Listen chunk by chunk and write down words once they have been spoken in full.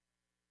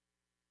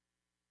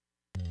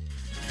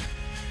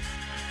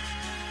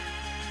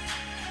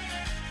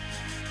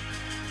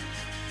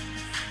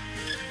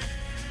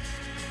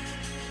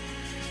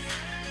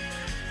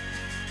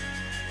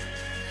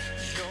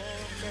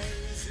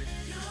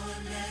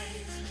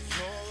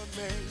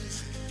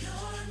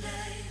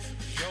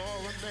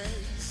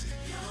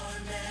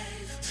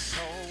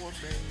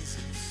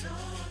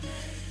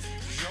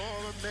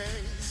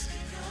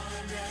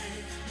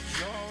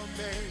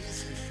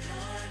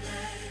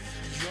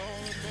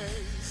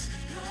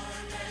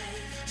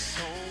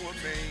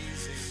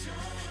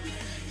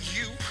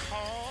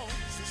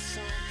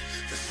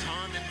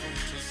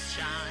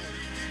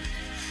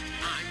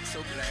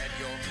glad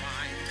you're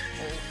mine.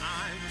 Oh,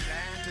 I'm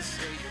glad to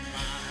say you're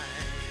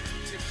mine.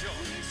 To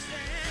join me,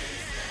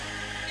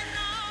 in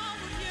all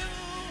of you,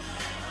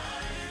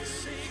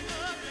 sing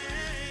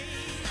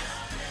amaze,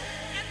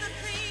 and the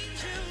things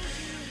you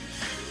do.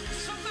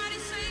 Somebody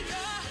say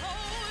you're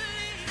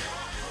holy,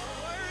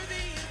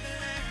 worthy is the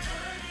Lamb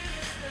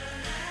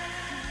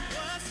who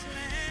was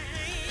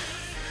slain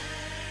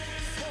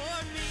for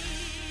me.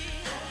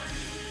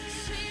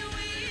 See,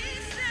 we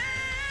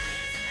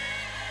stand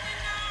in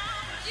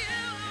all of you,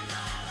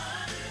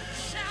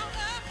 shout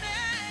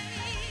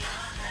amaze,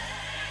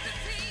 the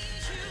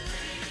things you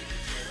do.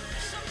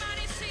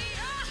 Somebody say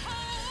you're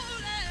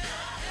holy,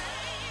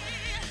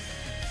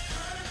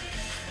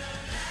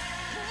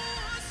 who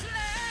was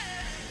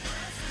slain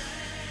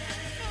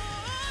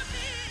for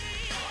me.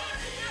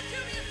 Now do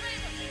me a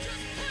favor,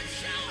 just put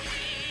your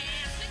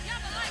hands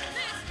together like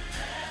this.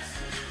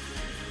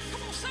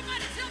 Come on,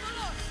 somebody tell the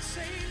Lord,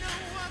 say no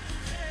one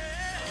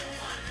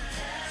compares.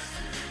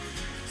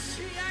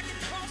 See, I can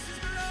cross this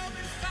globe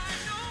and find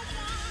no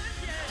one,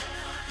 yeah.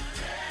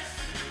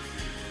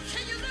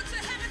 Can you look to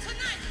heaven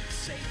tonight?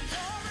 Say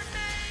you're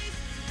amazing.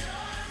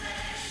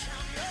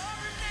 Shout you're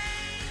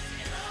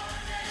amazing.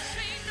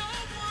 Say no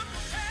one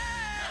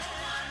compares.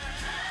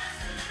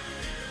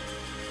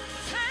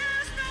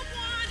 There's no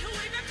one who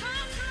even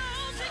comes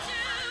close to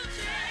you,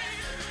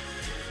 Jesus.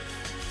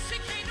 See,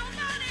 can't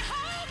nobody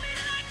hold me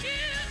like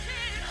you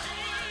can,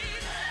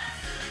 Jesus.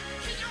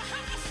 Can you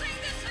help us sing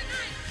this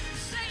tonight?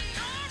 Say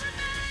you're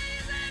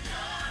amazing.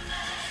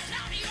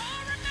 Shout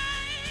you're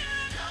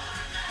amazing.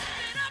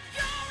 Get up,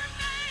 you're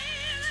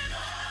amazing.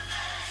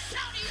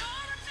 Shout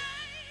you're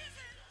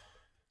amazing.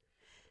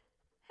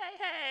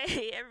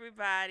 Hey,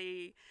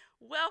 everybody.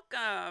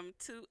 Welcome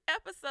to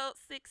episode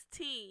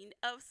 16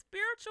 of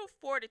Spiritual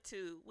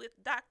Fortitude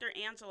with Dr.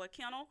 Angela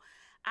Kinnel.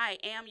 I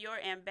am your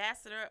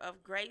ambassador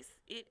of grace.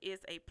 It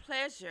is a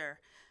pleasure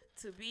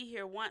to be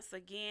here once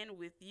again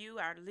with you,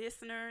 our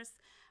listeners.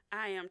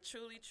 I am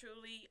truly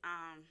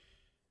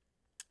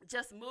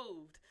just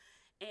moved.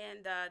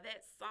 And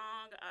that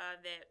song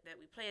that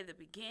we played at the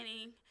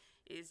beginning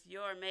is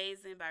You're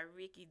Amazing by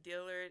Ricky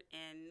Dillard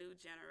and New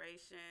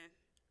Generation.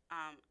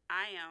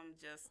 I am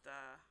just,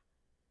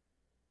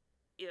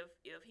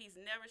 if he's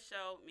never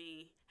showed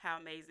me how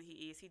amazing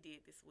he is, he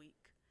did this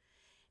week.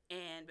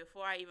 And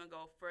before I even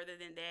go further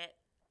than that,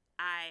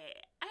 I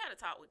had a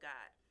talk with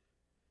God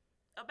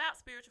about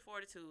spiritual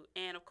fortitude.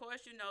 And of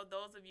course, you know,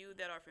 those of you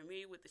that are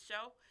familiar with the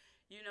show,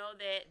 you know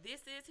that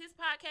this is his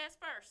podcast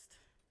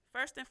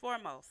first and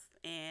foremost.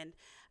 And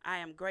I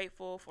am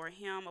grateful for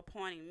him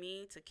appointing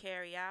me to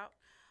carry out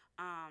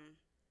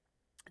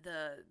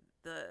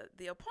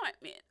the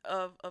appointment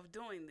of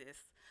doing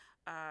this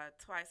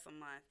twice a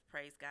month,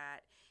 praise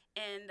God.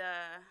 And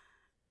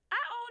I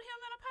owed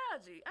him an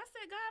apology. I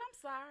said, God, I'm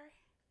sorry.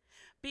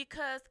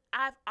 Because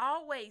I've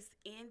always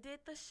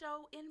ended the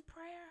show in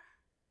prayer.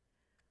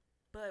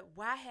 But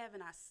why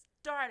haven't I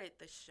started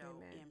the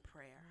show in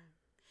prayer?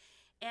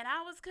 And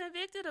I was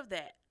convicted of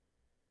that.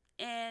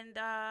 And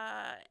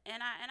I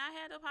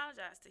had to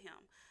apologize to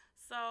him.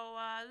 So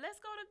let's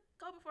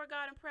go before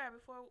God in prayer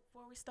before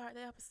we start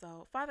the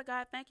episode. Father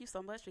God, thank you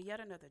so much for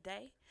yet another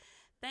day.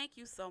 Thank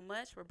you so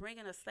much for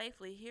bringing us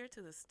safely here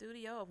to the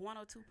studio of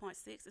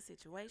 102.6 The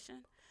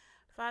Situation.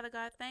 Father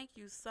God, thank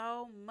you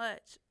so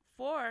much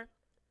for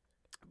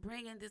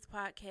bringing this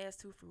podcast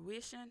to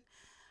fruition.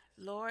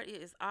 Lord,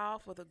 it is all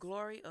for the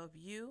glory of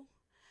you.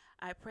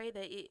 I pray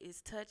that it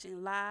is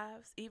touching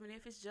lives, even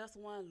if it's just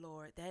one,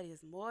 Lord. That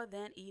is more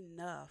than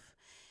enough.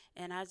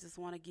 And I just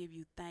want to give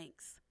you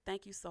thanks.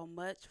 Thank you so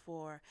much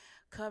for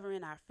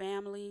covering our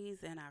families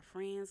and our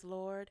friends,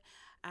 Lord.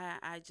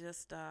 I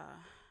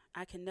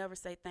can never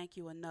say thank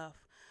you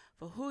enough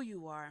for who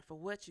you are and for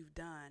what you've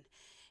done.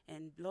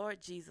 And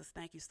Lord Jesus,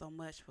 thank you so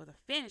much for the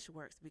finished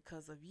works.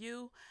 Because of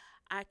you,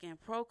 I can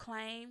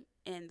proclaim,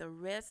 and the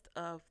rest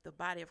of the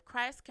body of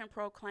Christ can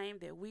proclaim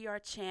that we are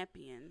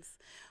champions.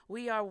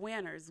 We are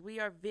winners. We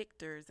are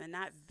victors and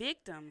not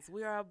victims.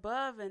 We are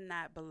above and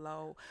not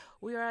below.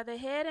 We are the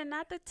head and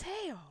not the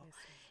tail.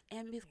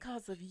 And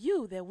because of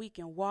you that we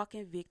can walk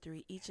in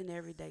victory each and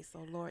every day.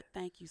 So, Lord,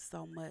 thank you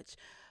so much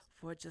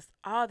for just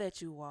all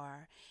that you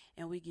are.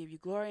 And we give you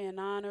glory and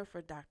honor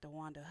for Dr.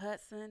 Wanda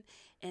Hudson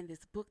and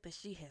this book that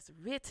she has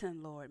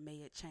written, Lord. May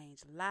it change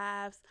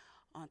lives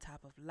on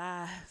top of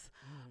lives,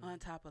 on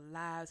top of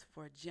lives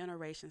for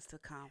generations to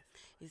come.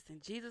 It's in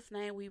Jesus'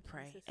 name we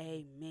pray.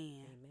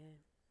 Amen.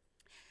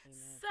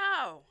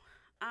 So,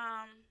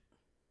 I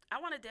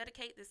want to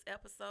dedicate this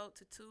episode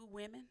to two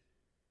women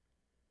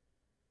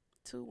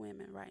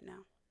right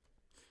now.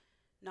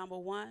 Number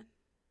one,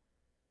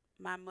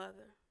 my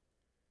mother,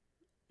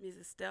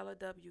 Mrs. Stella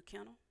W.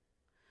 Kinnel.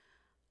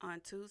 On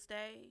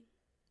Tuesday,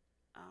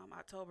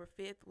 October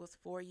 5th, was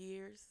 4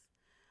 years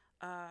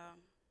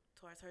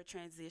towards her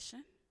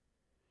transition.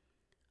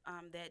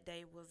 That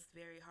day was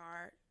very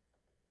hard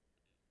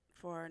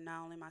for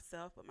not only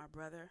myself, but my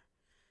brother,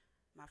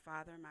 my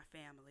father, and my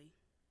family.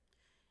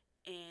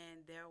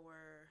 And there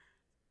were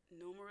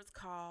numerous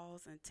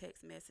calls and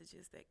text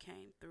messages that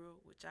came through,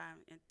 which I'm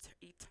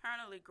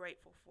eternally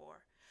grateful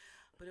for.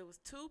 But it was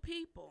two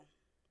people,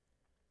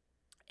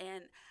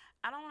 and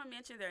I don't want to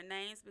mention their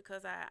names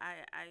because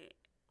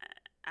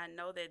I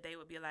know that they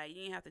would be like, you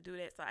didn't have to do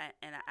that. So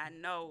I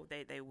know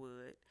that they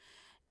would.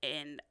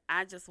 And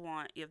I just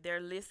want, if they're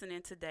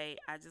listening today,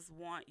 I just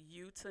want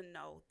you to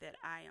know that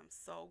I am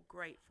so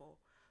grateful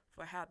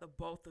for how the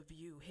both of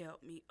you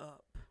helped me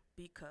up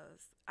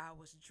because I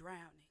was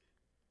drowning.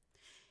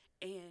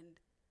 And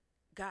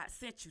God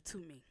sent you to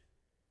me,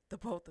 the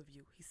both of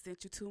you. He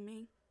sent you to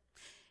me,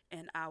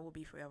 and I will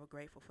be forever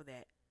grateful for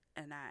that.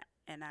 And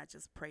I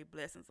just pray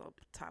blessings on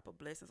top of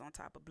blessings on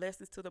top of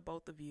blessings to the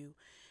both of you,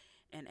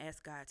 and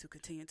ask God to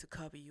continue to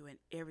cover you in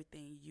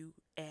everything you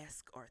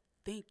ask or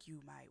think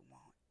you might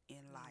want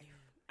in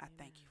life. I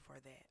thank you for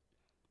that.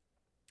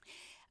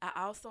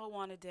 I also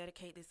want to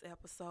dedicate this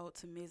episode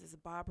to Mrs.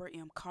 Barbara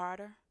M.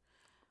 Carter,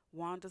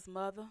 Wanda's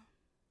mother.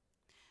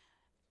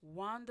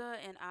 Wanda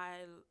and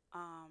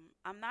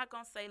I'm not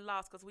going to say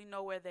lost because we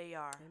know where they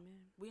are.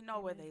 Amen. We know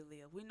where they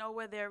live. We know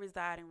where they're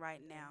residing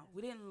right now.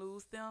 We didn't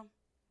lose them,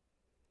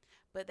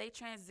 but they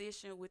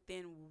transitioned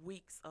within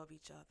weeks of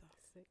each other.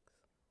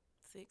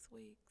 6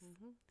 weeks.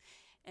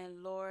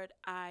 And Lord,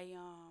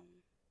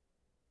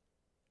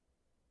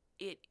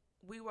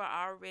 we were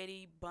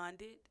already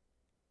bonded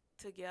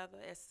together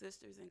as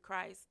sisters in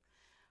Christ,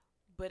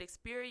 but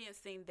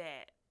experiencing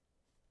that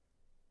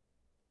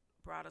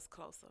brought us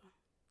closer.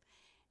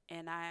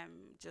 And I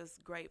am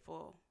just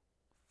grateful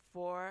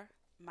for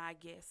my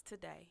guest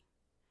today,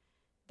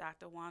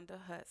 Dr. Wanda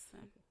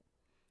Hudson.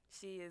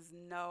 She is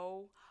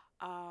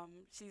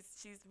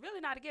she's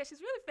really not a guest.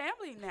 She's really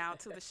family now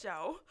to the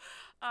show.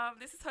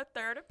 This is her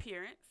third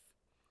appearance,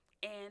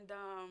 and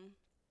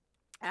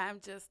I'm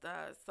just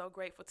so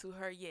grateful to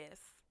her. Yes,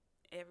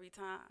 every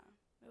time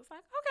it was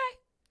like,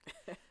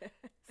 okay.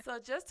 So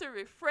just to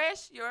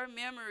refresh your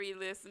memory,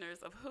 listeners,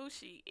 of who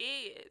she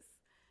is,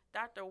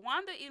 Dr.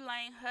 Wanda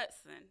Elaine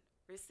Hudson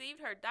received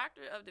her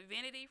Doctorate of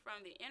Divinity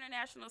from the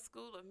International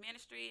School of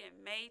Ministry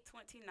in May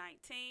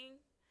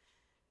 2019.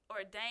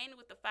 Ordained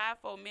with the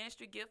fivefold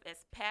ministry gift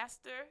as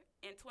pastor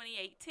in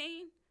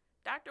 2018,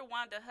 Dr.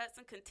 Wanda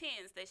Hudson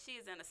contends that she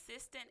is an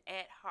assistant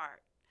at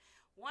heart.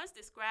 Once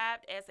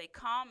described as a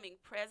calming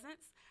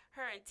presence,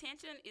 her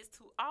intention is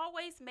to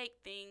always make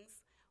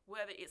things,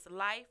 whether it's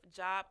life,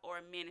 job, or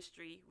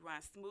ministry,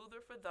 run smoother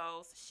for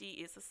those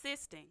she is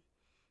assisting.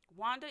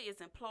 Wanda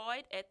is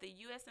employed at the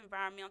U.S.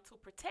 Environmental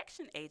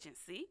Protection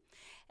Agency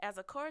as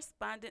a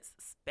correspondence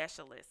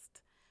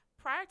specialist.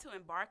 Prior to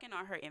embarking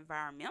on her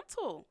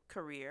environmental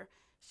career,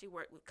 she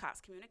worked with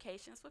Cox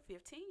Communications for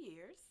 15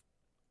 years.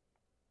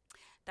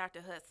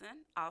 Dr.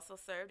 Hudson also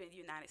served in the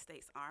United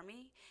States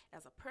Army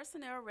as a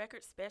personnel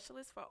record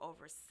specialist for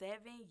over 7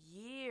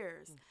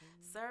 years,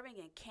 serving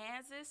in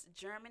Kansas,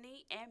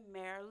 Germany, and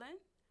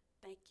Maryland.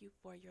 Thank you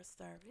for your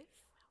service.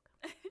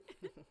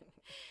 You're welcome.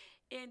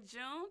 In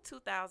June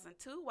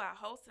 2002, while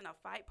hosting a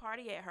fight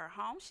party at her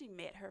home, she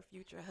met her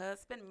future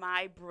husband,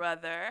 my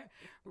brother,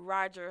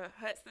 Roger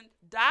Hudson,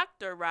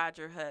 Dr.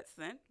 Roger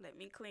Hudson. Let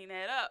me clean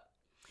that up.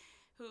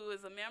 Who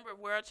is a member of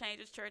World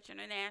Changers Church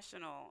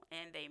International.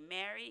 And they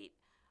married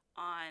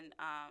on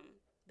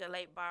the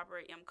late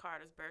Barbara M.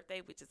 Carter's birthday,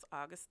 which is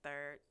August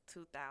 3rd,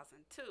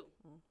 2002.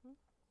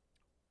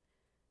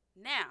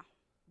 Now,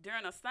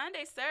 during a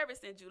Sunday service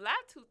in July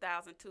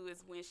 2002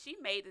 is when she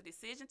made the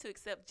decision to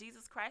accept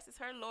Jesus Christ as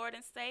her Lord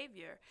and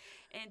Savior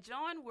and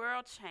join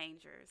World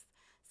Changers.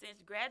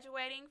 Since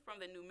graduating from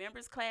the new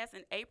members class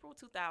in April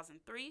 2003,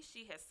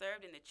 she has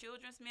served in the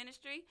children's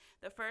ministry,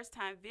 the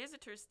first-time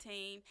visitors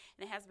team,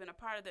 and has been a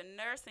part of the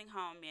nursing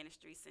home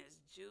ministry since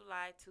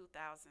July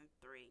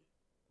 2003.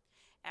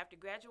 After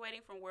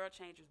graduating from World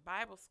Changers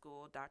Bible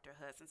School, Dr.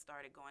 Hudson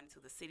started going to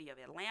the city of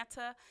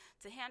Atlanta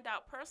to hand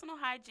out personal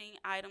hygiene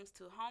items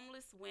to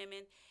homeless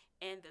women,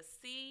 and the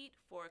seed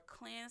for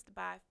Cleansed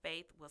by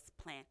Faith was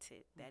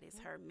planted. That is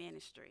her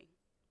ministry.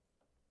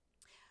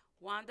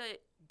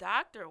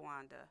 Dr.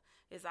 Wanda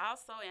is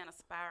also an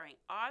aspiring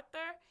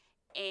author,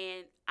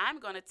 and I'm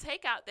going to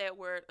take out that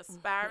word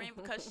aspiring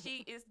because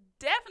she is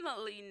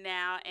definitely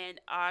now an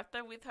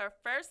author with her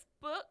first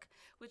book,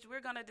 which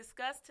we're going to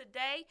discuss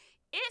today.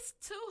 It's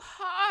Too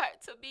Hard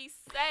to Be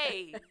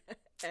Saved.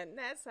 And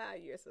that's how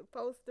you're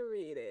supposed to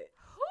read it.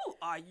 Who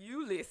are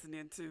you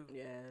listening to?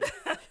 Yes.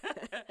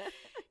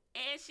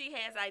 And she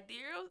has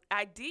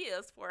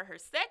ideas for her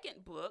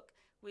second book,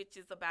 which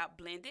is about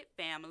blended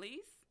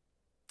families.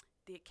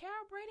 Did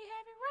Carol Brady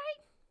have it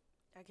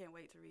right? I can't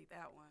wait to read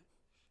that one.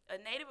 A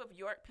native of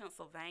York,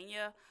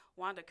 Pennsylvania,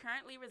 Wanda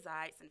currently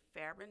resides in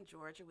Fairburn,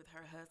 Georgia with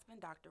her husband,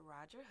 Dr.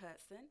 Roger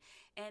Hudson,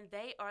 and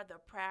they are the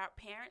proud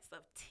parents of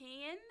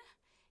 10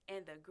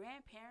 and the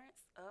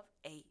grandparents of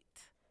 8.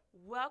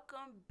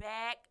 Welcome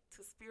back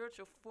to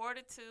Spiritual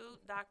Fortitude,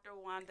 Dr.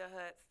 Wanda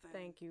Hudson.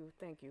 Thank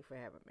you for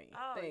having me.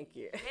 Oh, thank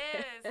you.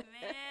 Yes,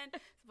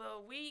 man.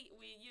 But we,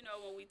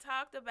 when we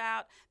talked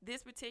about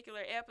this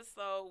particular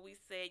episode, we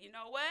said, you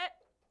know what?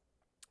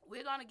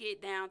 We're going to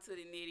get down to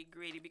the nitty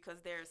gritty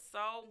because there's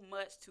so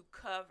much to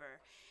cover.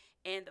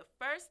 And the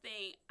first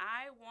thing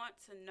I want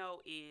to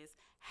know is,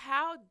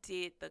 how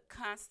did the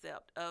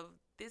concept of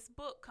this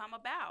book come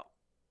about?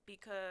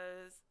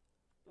 Because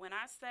when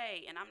I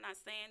say, and I'm not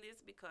saying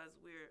this because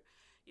we're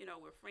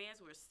friends,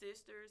 we're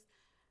sisters.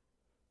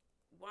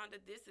 Wanda,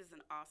 this is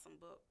an awesome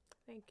book.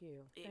 Thank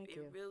you.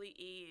 It really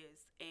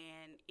is,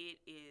 and it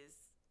is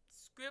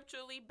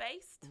scripturally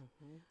based.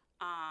 Mm-hmm.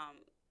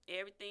 Um,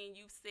 Everything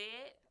you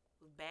said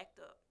was backed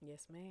up.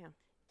 Yes, ma'am.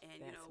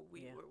 And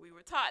we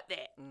were taught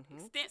that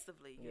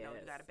extensively. You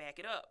got to back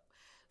it up.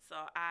 So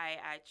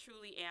I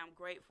truly am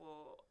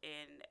grateful,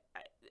 and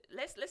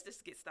let's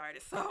just get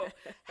started. So,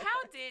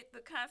 how did the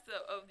concept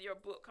of your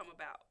book come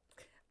about?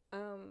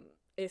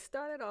 It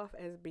started off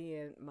as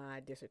being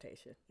my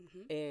dissertation,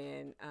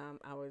 and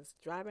I was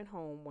driving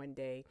home one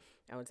day.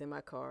 I was in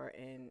my car,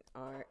 and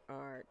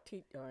our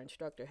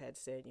instructor had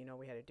said,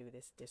 we had to do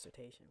this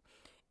dissertation.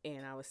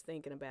 And I was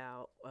thinking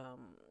about,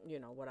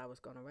 what I was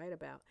going to write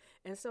about.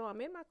 And so I'm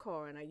in my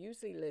car, and I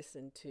usually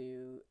listen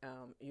to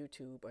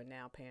YouTube or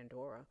now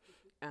Pandora.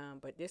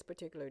 But this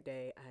particular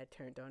day, I had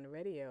turned on the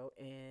radio,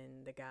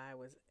 and the guy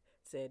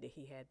said that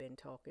he had been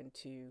talking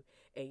to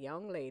a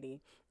young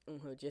lady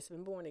who had just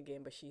been born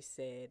again, but she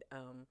said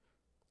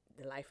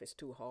the life is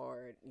too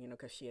hard,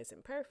 because she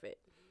isn't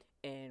perfect.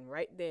 And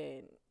right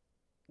then,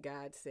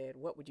 God said,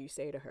 "What would you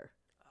say to her?"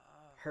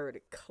 Heard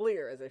it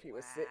clear as if he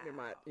was sitting in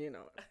my,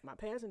 my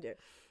passenger.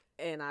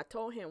 And I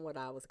told him what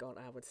I would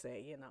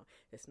say,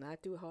 it's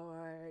not too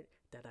hard,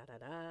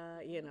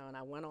 and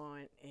I went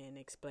on and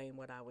explained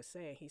what I was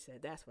saying. He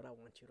said, "That's what I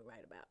want you to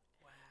write about."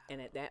 Wow. And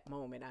at that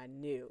moment, I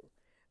knew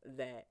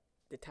that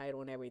the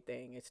title and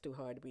everything, it's too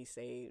hard to be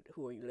saved.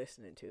 Who are you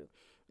listening to?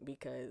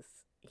 Because,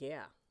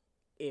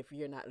 if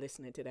you're not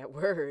listening to that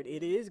word,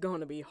 it is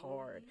going to be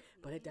hard,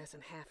 but it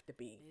doesn't have to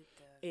be.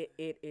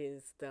 It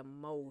is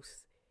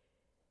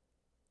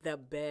the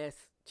best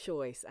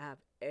choice I've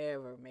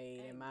ever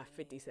made in my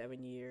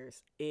 57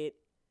 years. It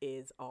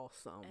is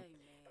awesome.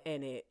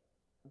 Amen. And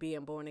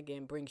being born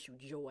again brings you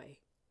joy.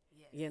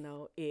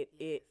 Yes.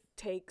 It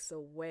takes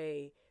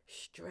away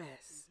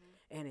stress,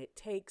 and it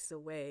takes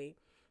away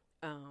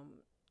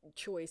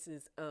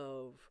choices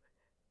of,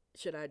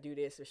 should I do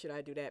this or should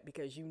I do that,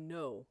 because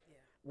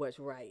what's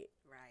right.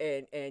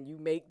 And you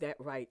make that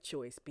right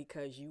choice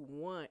because you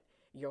want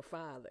your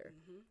father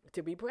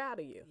to be proud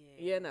of you.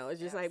 It's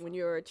just like when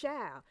you're a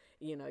child,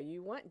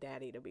 you want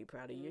daddy to be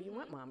proud of you. You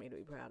want mommy to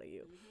be proud of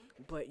you.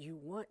 But you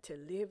want to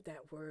live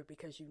that word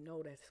because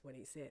that's what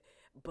he said.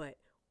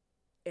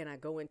 And I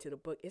go into the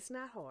book, it's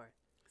not hard.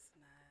 It's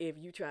not. If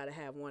you try to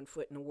have one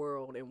foot in the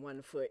world and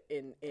one foot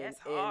in the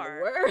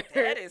hard. word.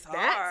 That is hard.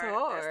 That's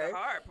hard. That's the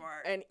hard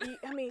part. And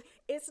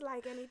it's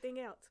like anything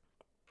else.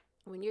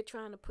 When you're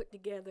trying to put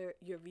together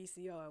your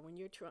VCR,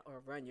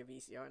 or run your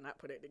VCR, not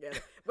put it together,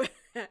 but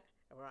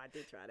well, I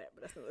did try that,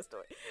 but that's another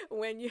story.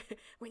 When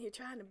you're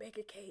trying to bake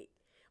a cake,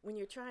 when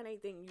you're trying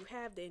anything, you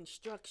have the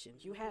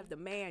instructions, you have the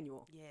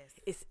manual. Yes.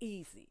 It's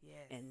easy.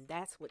 Yes. And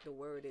that's what the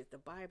word is. The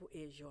Bible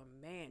is your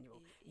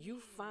manual. You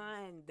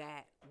find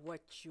that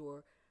what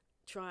you're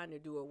trying to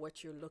do or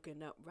what you're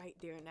looking up right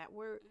there in that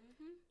word,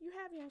 you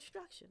have your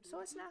instructions. So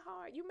it's not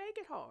hard. You make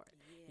it hard.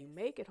 Yes. You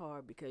make it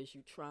hard because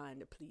you're trying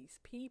to please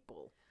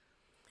people.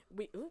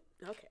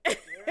 Okay.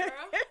 Girl,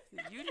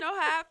 you know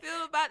how I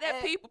feel about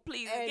that people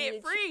pleasing.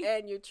 Get free.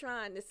 And you're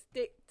trying to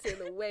stick to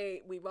the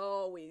way we've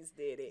always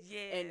did it.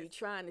 Yes. And you're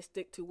trying to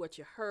stick to what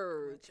you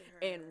heard,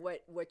 and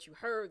what you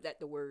heard that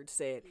the word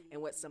said,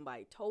 and what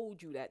somebody told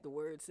you that the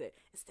word said,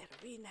 instead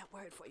of reading that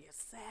word for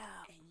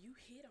yourself. And you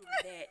hit on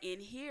that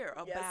in here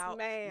about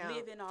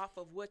living off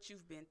of what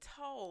you've been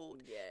told,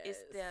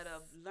 instead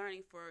of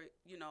learning for,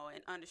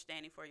 and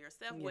understanding for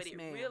yourself what it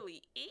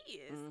really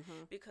is.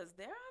 Because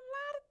there are a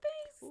lot of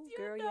things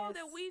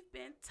that we've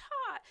been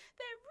taught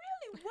that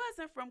really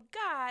wasn't from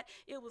God.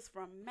 It was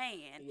from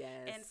man.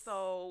 Yes. And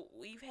so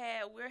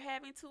we're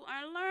having to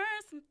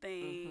unlearn some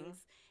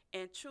things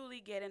and truly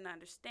get an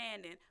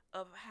understanding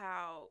of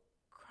how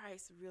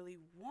Christ really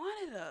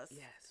wanted us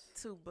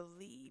to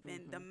believe,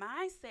 and the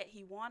mindset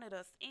he wanted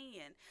us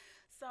in.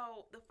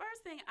 So the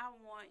first thing I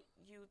want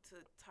you to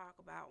talk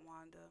about,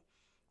 Wanda,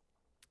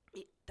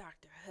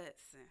 Dr.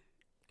 Hudson.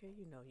 Okay,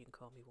 you can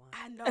call me Wanda.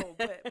 I know,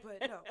 but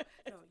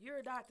no,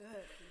 you're Dr.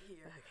 Hudson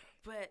here. Okay.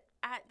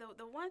 But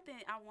the one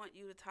thing I want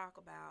you to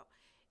talk about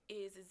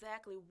is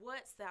exactly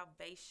what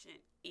salvation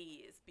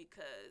is,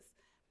 because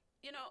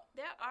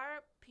there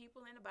are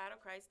people in the body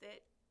of Christ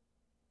that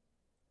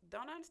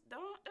don't know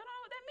what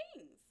that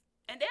means,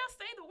 and they'll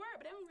say the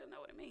word, but they don't really know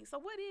what it means. So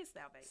what is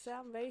salvation?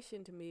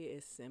 Salvation to me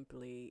is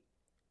simply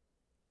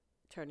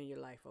turning your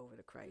life over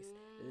to Christ,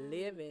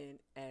 living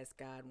as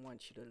God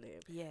wants you to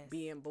live,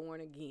 being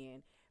born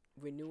again,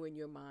 renewing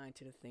your mind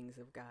to the things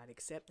of God,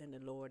 accepting the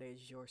Lord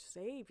as your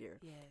Savior,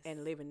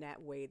 and living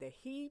that way that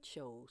he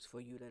chose for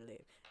you to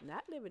live.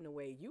 Not living the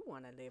way you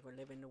want to live or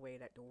living the way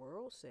that the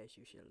world says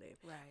you should live,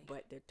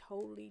 but to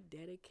totally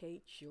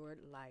dedicate your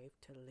life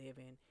to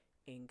living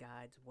in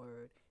God's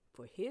word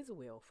for his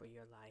will for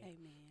your life.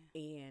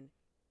 Amen. And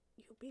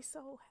you'll be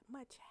so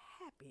much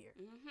happier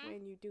Mm-hmm.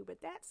 when you do.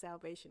 But that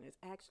salvation is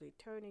actually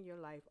turning your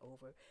life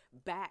over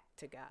back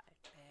to God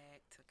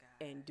Back to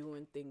God. and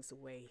doing things the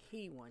way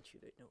He wants you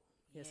to do.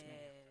 Yes, ma'am.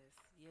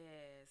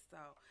 Yes. So,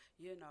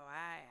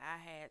 I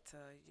had to,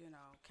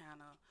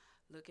 kind of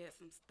look at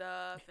some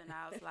stuff, and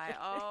I was like,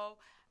 oh,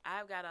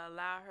 I've got to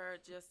allow her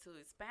just to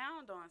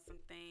expound on some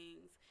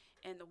things.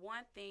 And the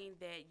one thing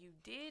that you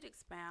did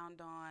expound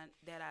on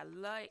that I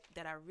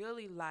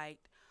really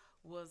liked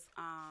was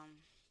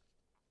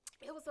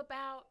it was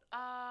about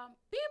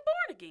being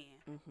born again.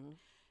 Mm-hmm.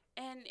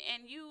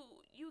 And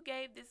you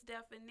gave this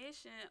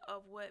definition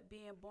of what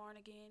being born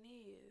again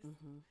is.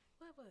 Mm-hmm.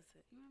 What was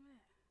it? You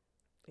remember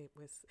that? It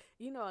was,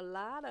 a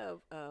lot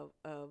of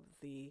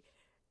the,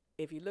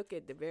 if you look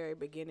at the very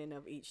beginning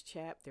of each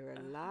chapter,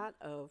 a lot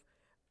of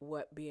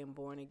what being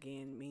born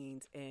again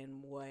means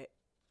and what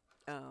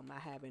I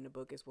have in the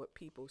book is what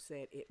people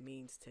said it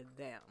means to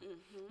them.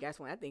 Mm-hmm. That's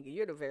when I think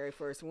you're the very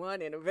first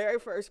one in the very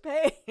first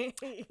page.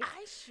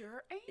 I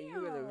sure am.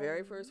 You were the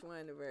very first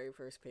one, the very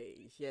first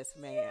page. Yes,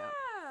 ma'am. Yeah.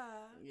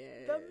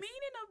 Yes. The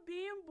meaning of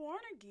being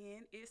born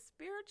again is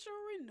spiritual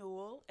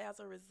renewal as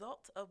a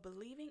result of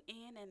believing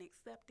in and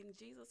accepting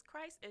Jesus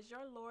Christ as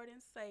your Lord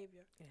and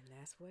Savior. And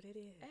that's what it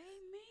is.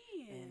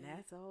 Amen. And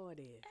that's all it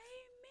is.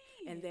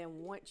 Amen. And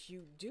then once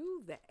you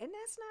do that, and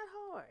that's not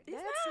hard. It's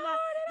That's not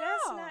hard at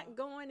That's all. not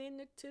going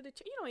into the.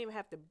 You don't even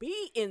have to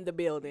be in the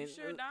building. You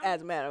sure don't.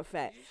 As a matter of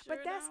fact, You sure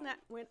but that's don't. not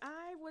when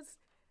I was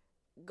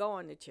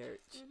going to church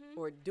Mm-hmm.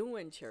 or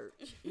doing church.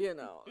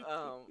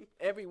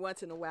 Every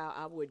once in a while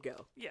I would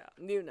go. Yeah.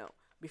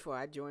 Before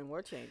I joined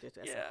War Changers.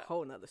 That's Yeah. a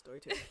whole nother story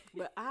too.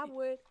 But I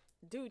would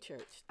do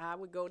church. I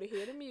would go to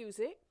hear the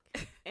music.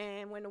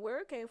 And when the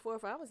word came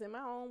forth, I was in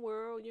my own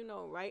world,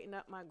 writing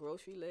up my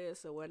grocery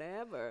list or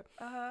whatever.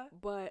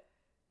 But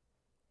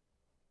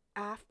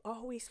I've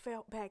always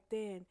felt back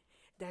then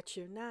that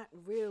you're not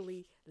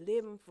really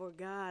living for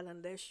God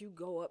unless you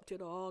go up to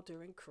the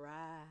altar and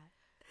cry.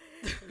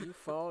 You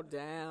fall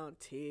down,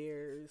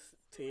 tears,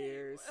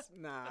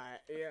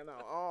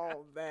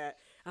 all that.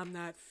 I'm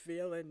not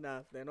feeling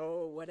nothing,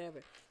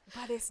 whatever.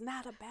 But it's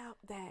not about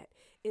that.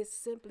 It's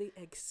simply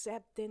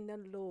accepting the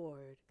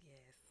Lord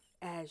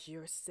as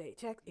your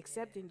Savior,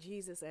 accepting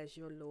Jesus as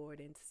your Lord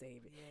and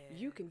Savior.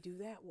 You can do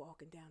that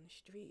walking down the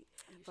street,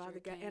 Father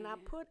God. And I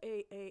put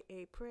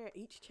a prayer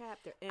each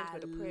chapter ends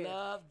with a prayer. I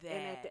love that.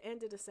 And at the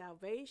end of the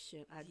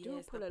salvation, I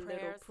do put a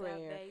little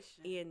prayer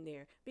in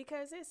there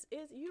because it's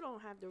you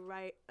don't have to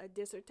write a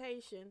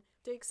dissertation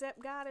to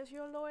accept God as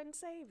your Lord and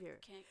Savior.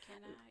 Can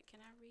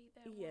I read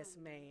that? Yes,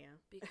 one? ma'am.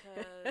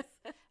 Because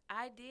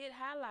I did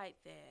highlight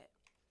that,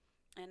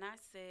 and I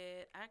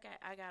said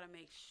I got to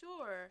make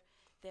sure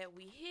that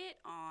we hit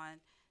on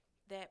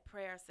that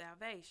prayer of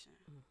salvation,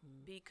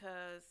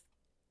 because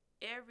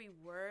every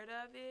word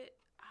of it,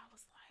 I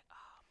was like,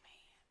 oh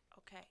man,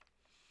 okay.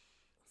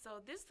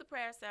 So this is the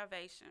prayer of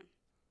salvation.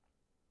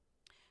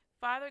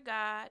 Father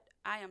God,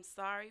 I am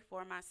sorry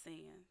for my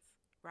sins.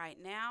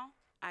 Right now,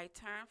 I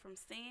turn from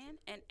sin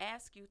and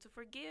ask you to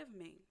forgive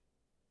me.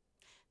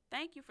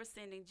 Thank you for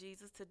sending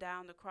Jesus to die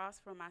on the cross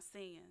for my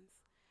sins.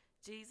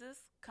 Jesus,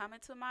 come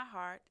into my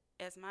heart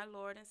as my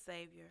Lord and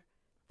Savior.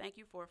 Thank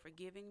you for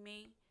forgiving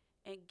me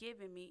and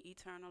giving me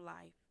eternal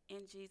life.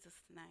 In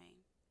Jesus'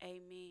 name,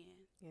 amen.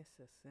 It's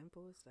as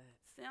simple as that.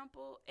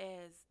 Simple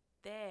as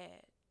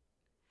that.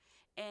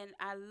 And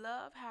I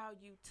love how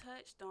you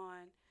touched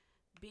on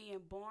being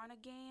born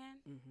again.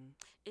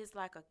 It's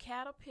like a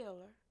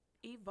caterpillar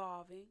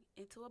evolving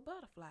into a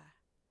butterfly.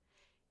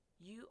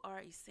 You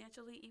are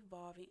essentially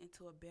evolving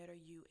into a better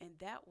you. And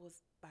that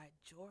was by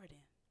Jordan.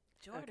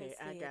 Jordan okay,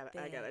 said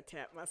I gotta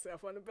tap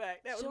myself on the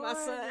back. That Jordan was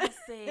my son.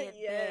 said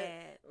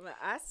yes.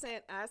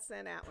 that. I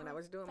sent out when I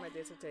was doing my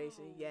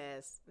dissertation.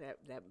 Yes, that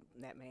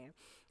man.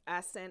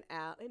 I sent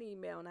out an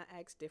email and I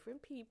asked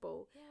different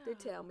people to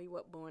tell me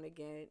what born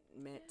again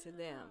meant to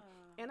them.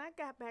 And I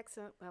got back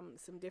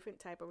some different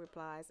type of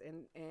replies,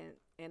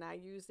 and I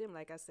used them,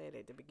 like I said,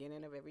 at the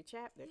beginning of every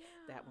chapter. Yeah.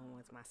 That one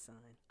was my son.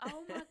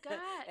 Oh, my God.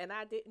 And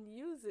I didn't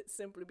use it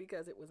simply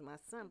because it was my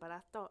son, but I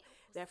thought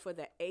that for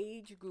the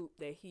age group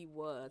that he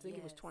was, I think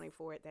he was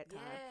 24 at that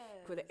time,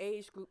 for the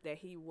age group that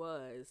he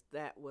was,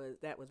 that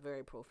was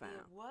very profound.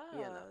 It was.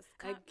 You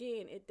know?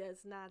 Again, it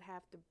does not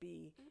have to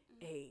be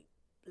a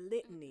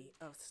litany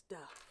of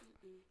stuff.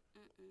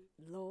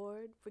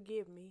 Lord,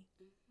 forgive me.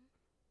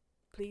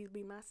 Please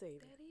be my Savior.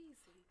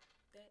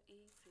 That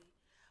easy.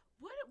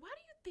 Why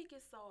do you think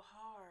it's so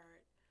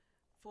hard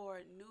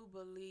for new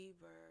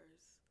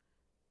believers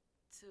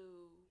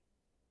to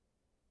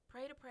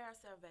pray the prayer of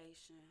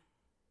salvation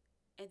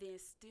and then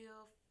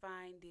still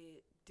find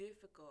it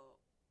difficult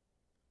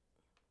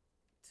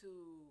to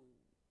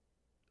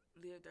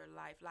live their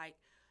life? Like,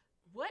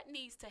 what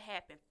needs to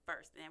happen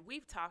first? And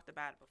we've talked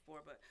about it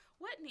before, but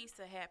what needs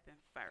to happen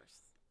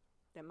first?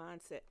 That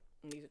mindset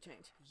needs to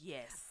change.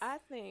 Yes. I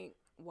think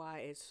why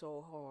it's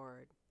so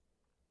hard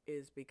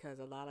is because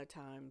a lot of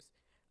times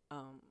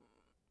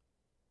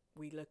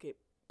we look at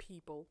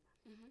people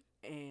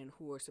and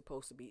who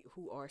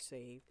are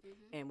saved,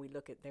 and we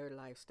look at their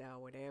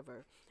lifestyle,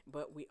 whatever,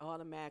 but we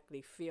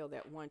automatically feel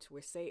that once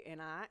we're saved,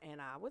 and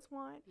I was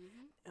one,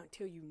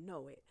 until you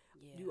know it,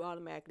 you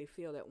automatically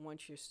feel that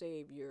once you're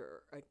saved,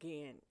 you're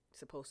again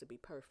supposed to be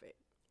perfect.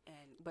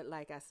 But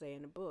like I say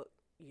in the book,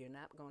 you're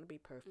not going to be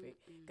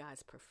perfect.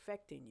 God's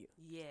perfecting you.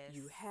 Yes.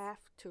 You have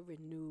to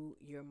renew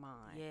your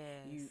mind.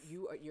 Yes.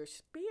 Your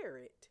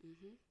spirit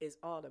is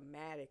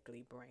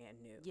automatically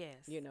brand new.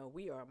 Yes. You know,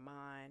 we are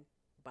mind,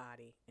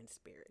 body, and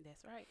spirit.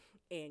 That's right.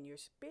 And your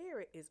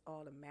spirit is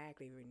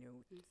automatically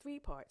renewed. 3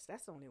 parts.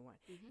 That's only one.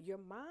 Your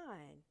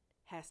mind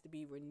has to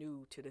be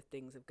renewed to the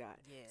things of God.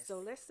 Yes. So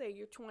let's say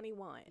you're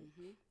 21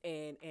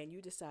 and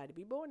you decide to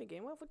be born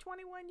again. Well, for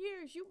 21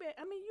 years, you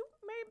probably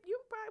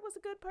was a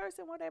good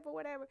person,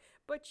 whatever,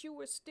 but you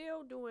were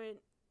still doing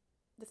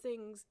the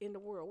things in the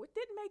world. It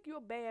didn't make you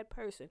a bad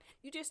person.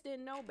 You just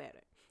didn't know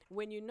better.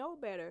 When you know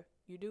better,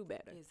 you do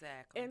better.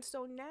 Exactly. And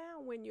so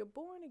now when you're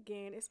born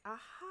again, it's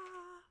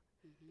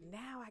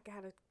now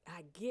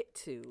I get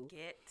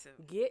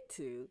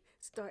to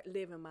start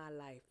living my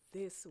life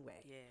this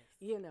way. Yes.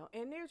 You know,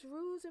 and there's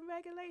rules and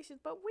regulations,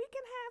 but we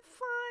can have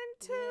fun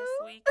too.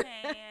 Yes, we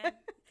can.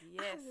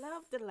 Yes. I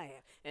love to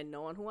laugh. And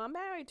knowing who I'm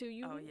married to,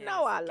 you yes.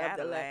 know I love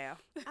Gotta to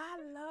laugh. I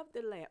love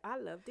to laugh. I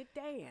love to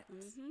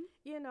dance.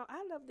 You know,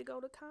 I love to go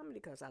to comedy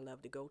because I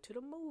love to go to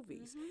the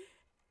movies.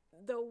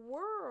 The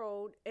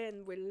world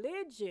and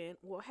religion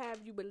will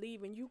have you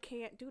believing you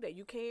can't do that.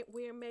 You can't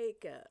wear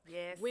makeup.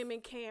 Yes. Women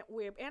can't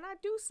wear, and I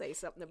do say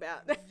something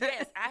about that.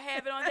 Yes, I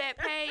have it on that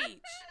page.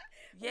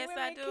 Yes,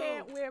 Women I do.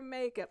 can't wear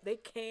makeup. They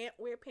can't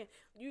wear pants.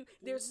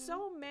 There's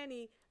so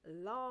many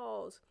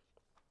laws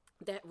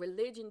that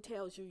religion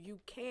tells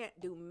you can't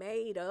do,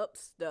 made up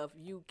stuff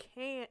you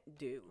can't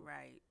do.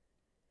 Right.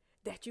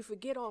 That you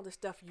forget all the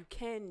stuff you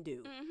can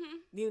do.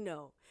 You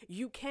know,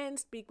 you can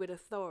speak with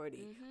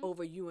authority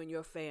over you and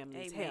your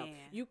family's health.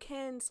 You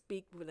can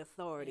speak with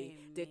authority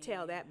to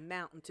tell that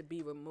mountain to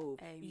be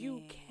removed.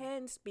 You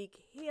can speak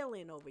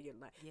healing over your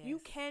life. Yes. You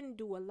can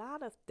do a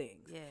lot of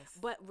things. Yes.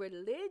 But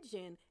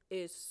religion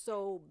is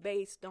so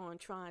based on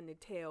trying to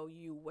tell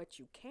you what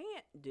you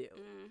can't do.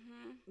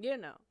 You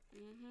know.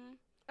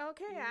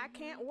 Okay, I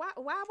can't. Why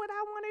would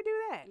I want to do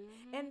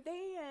that? And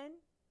then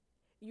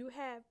you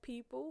have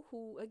people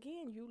who,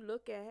 again, you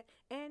look at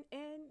and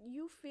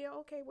you feel,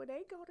 okay, well,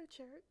 they go to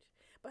church.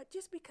 But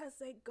just because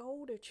they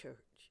go to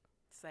church,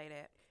 say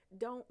that,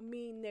 don't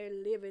mean they're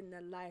living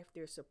the life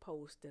they're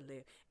supposed to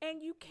live.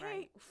 And you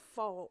can't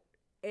fault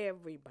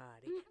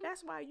everybody.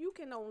 That's why you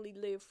can only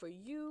live for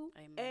you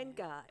and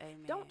God.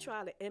 Don't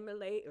try to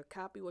emulate or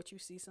copy what you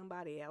see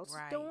somebody else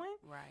doing.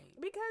 Right.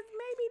 Because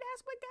maybe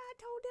that's what God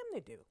told them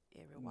to do.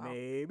 Every walk.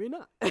 Maybe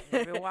not.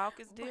 Every walk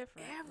is different.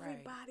 But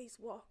everybody's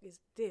walk is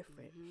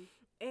different.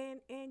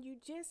 And you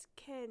just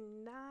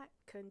cannot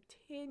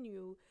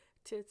continue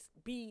to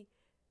be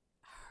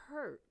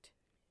hurt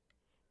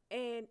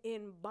and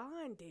in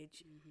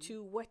bondage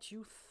to what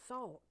you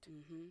thought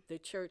the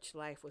church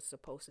life was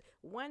supposed to.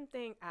 One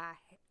thing I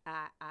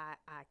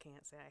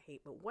can't say I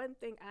hate, but one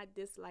thing I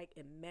dislike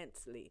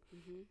immensely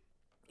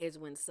is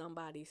when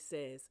somebody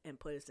says, and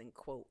puts in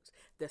quotes,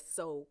 the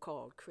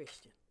so-called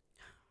Christian.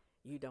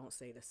 You don't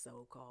say the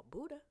so-called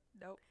Buddha.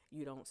 Nope.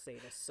 You don't say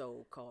the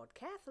so-called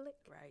Catholic.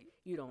 Right.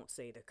 You don't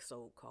say the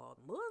so-called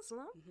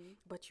Muslim.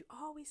 But you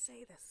always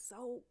say the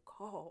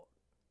so-called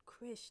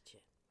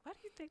Christian. Why do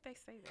you think they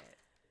say that?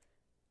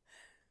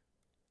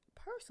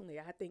 Personally,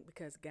 I think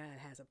because God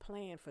has a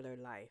plan for their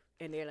life,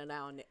 and they're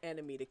allowing the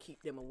enemy to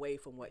keep them away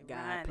from what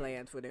God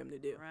plans for them to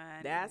do.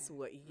 That's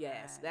what,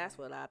 that's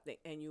what I think.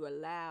 And you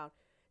allowed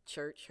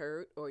church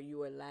hurt, or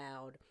you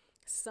allowed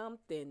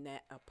something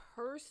that a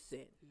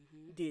person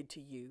did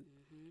to you,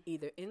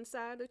 either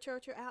inside the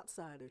church or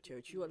outside the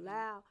church. You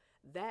allow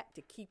that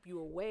to keep you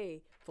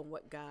away from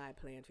what God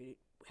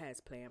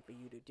has planned for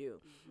you to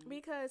do.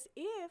 Because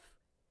if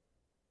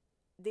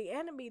the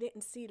enemy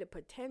didn't see the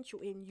potential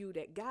in you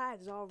that God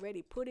has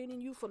already put in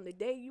you from the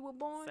day you were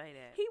born, say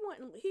that. He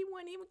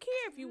wouldn't even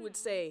care if you would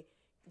say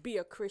be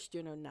a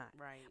Christian or not.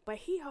 Right. But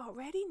He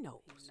already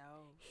knows.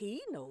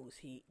 He knows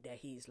that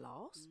he's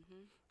lost.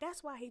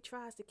 That's why He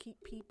tries to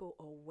keep people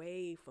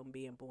away from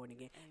being born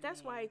again.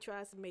 That's why He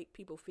tries to make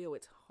people feel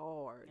it's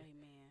hard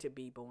to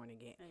be born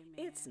again.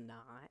 It's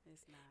not.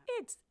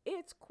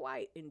 It's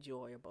quite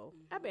enjoyable.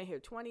 I've been here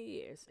 20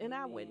 years, and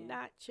I would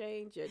not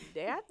change a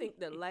day. I think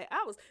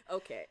I was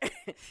okay.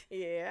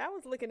 I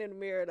was looking in the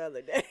mirror the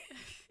other day,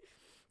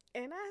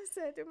 and I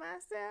said to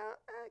myself,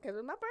 because it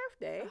was my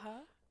birthday.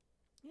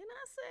 And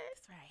I said,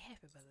 that's right,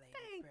 happy belated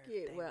thank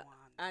birthday, you. Well,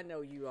 Wanda. I know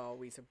you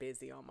always are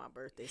busy on my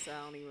birthday, so I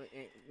don't even.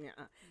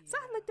 So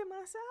I looked at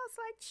myself. I was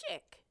like,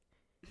 check.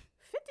 57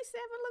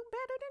 look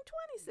better than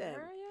 27.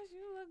 Girl, yes,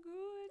 you look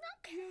good.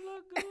 Okay. You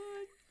look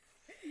good.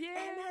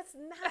 Yeah. And that's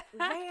not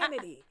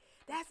vanity.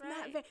 That's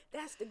not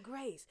that's the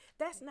grace.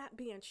 That's not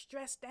being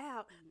stressed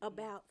out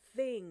about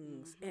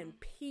things and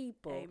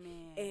people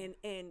and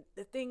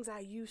the things I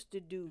used to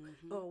do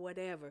or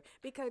whatever.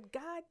 Because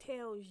God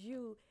tells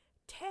you,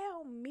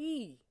 tell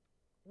me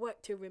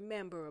what to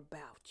remember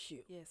about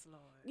you. Yes,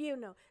 Lord. You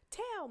know,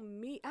 tell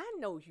me, I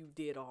know you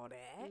did all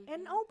that, and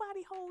Mhm.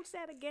 nobody holds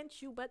that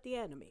against you but the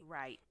enemy.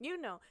 Right. You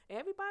know,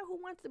 everybody who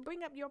wants to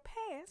bring up your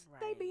past,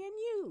 they Right. being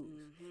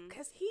used. Mhm.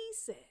 Because he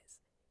says,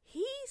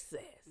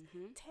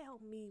 Mhm. tell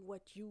me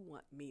what you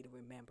want me to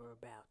remember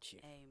about you.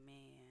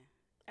 Amen.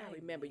 I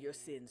remember your Amen.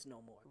 sins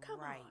no more. Come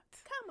Right. on.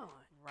 Come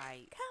on.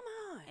 Right.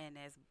 Come on. And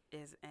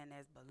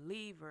as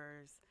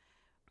believers,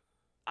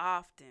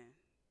 often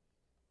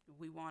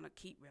we want to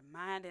keep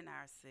reminding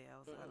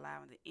ourselves,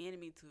 allowing the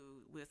enemy to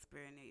whisper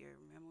in the ear.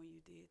 Remember when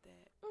you did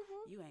that?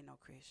 Mm-hmm. You ain't no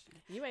Christian.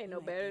 You ain't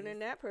no better this. than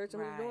that person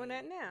who's doing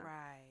that now.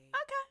 Right.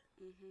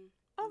 Okay. Mhm.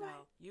 All no, right.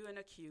 you an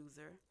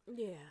accuser.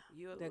 Yeah.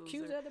 You a The loser.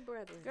 accuser of the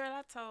brethren. Girl,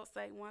 I told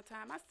Satan one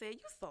time, I said,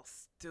 you so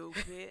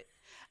stupid.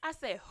 I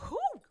said, who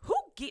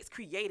gets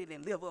created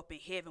and live up in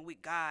heaven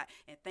with God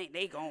and think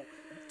they gonna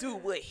do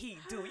what he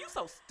do? You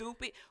so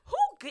stupid. Who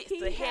gets He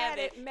to had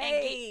heaven it and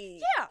made.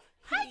 get, yeah.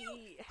 How you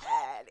He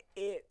had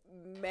it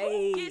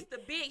made. who gets the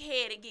big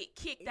head and get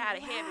kicked out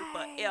of heaven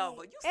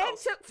forever? You so and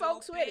took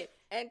folks with stupid. it.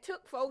 And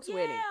took folks Yeah.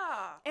 with it.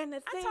 And the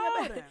thing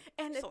told about him.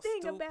 and the So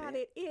thing stupid. about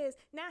it is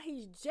now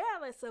he's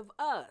jealous of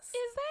us.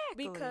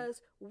 Exactly.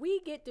 Because we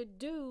get to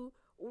do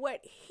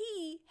what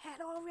he had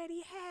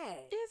already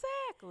had.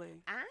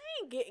 Exactly. I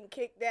ain't getting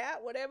kicked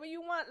out. Whatever you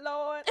want,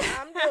 Lord,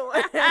 I'm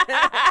doing.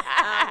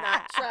 I'm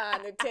not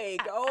trying to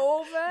take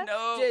over.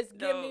 No, Just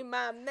give no. me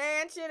my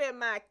mansion and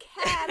my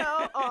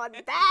cattle on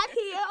that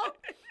hill.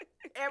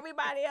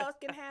 Everybody else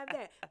can have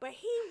that. But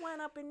he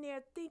went up in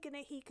there thinking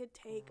that he could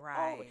take over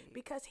Right.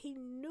 because he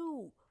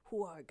knew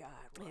who our God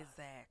was.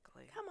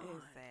 Exactly. Come on.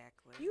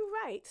 Exactly. You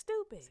right,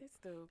 stupid. He's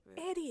stupid.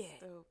 Idiot.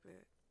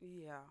 Stupid.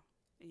 Yeah.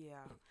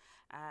 Yeah.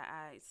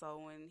 So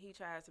when he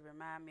tries to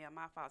remind me of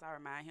my faults, I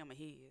remind him of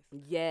his.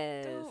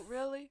 Yes. Dude,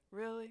 really?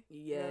 Really?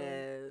 Yes.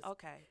 Really?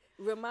 Okay.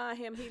 Remind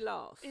him he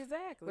lost.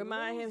 Exactly.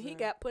 Remind him he Loser.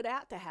 got put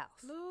out the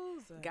house.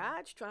 Loser.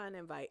 God's trying to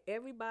invite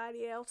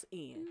everybody else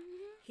in. Mhm.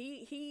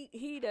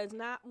 He does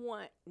not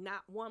want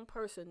not one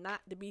person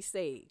not to be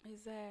saved.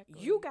 Exactly.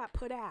 You got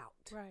put out.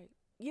 right.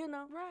 You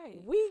know? Right.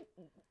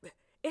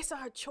 It's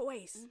our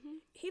choice. Mhm.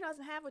 He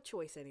doesn't have a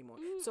choice anymore.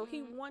 So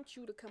he wants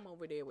you to come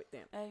over there with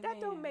them. Amen. That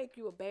don't make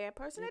you a bad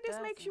person. It That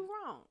just makes you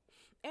doesn't. wrong.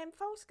 And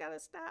folks got to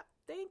stop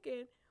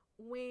thinking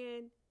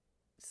when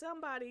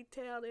somebody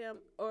tell them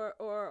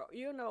or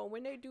you know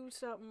when they do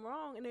something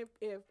wrong, and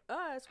if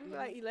us we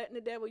like you letting the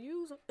devil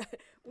use them.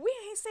 We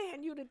ain't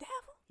saying you the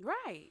devil.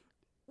 Right.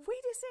 We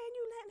just saying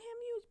you letting him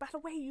use by the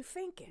way you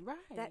thinking.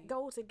 Right. That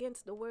goes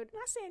against the word.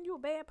 Not saying you a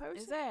bad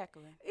person.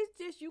 Exactly. It's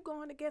just you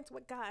going against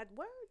what God's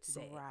word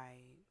said.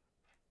 Right.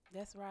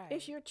 That's right.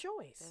 It's your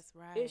choice. That's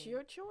right. It's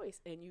your choice,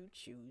 and you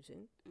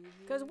choosing Mhm.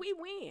 because we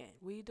win.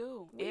 We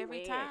do. We Every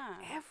win. time.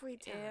 Every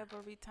time.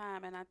 Every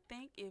time. And I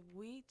think if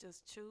we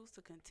just choose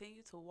to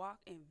continue to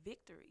walk in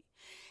victory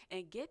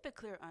and get the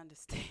clear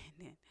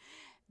understanding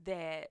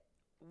that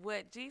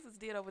what Jesus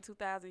did over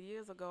 2,000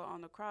 years ago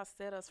on the cross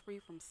set us free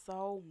from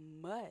so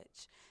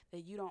much that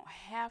you don't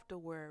have to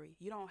worry.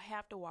 You don't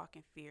have to walk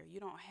in fear.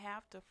 You don't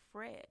have to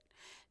fret.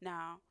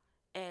 Now,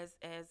 as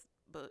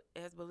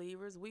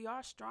believers, we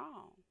are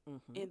strong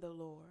in the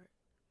Lord.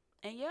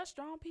 And yes,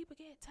 strong people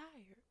get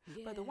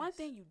tired. But the one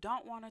thing you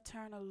don't want to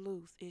turn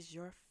loose is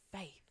your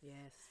faith.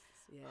 Yes.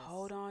 Yes.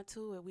 Hold on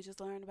to it. We just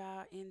learned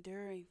about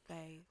enduring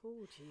faith.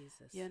 Oh,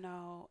 Jesus. You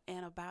know,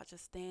 and about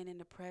just staying in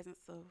the presence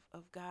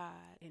of God.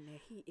 And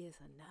that he is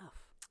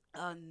enough.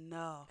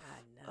 Enough.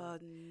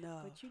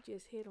 Enough. But you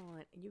just hit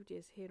on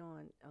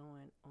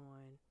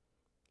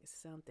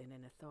something,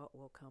 and a thought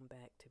will come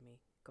back to me.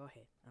 Go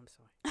ahead. I'm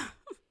sorry.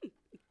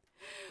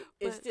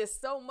 It's just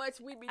so much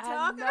we be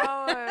talking.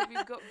 I know. If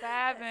you go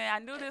vibing, I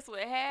knew this would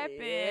happen.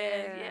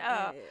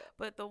 Yeah.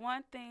 But the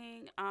one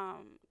thing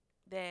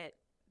that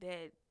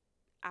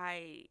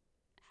I'm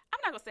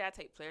not gonna say I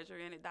take pleasure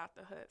in it,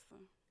 Dr.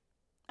 Hudson.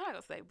 I'm not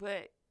gonna say,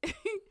 but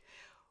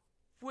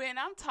when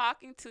I'm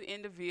talking to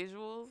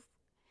individuals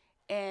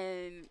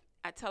and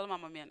I tell them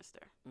I'm a minister,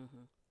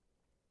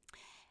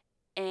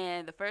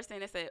 and the first thing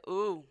they say,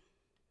 "Ooh,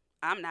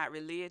 I'm not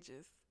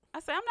religious." I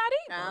say, "I'm not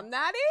either." I'm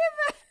not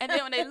either. And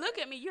then when they look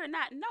at me, "You're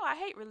not." No, I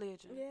hate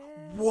religion.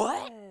 Yes.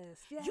 What?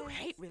 Yes. You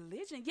hate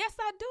religion? Yes,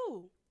 I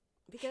do.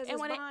 Because And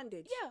it's when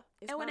bondage.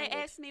 And when they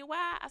ask me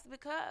why, I said,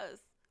 because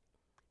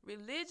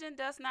religion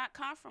does not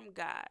come from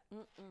God.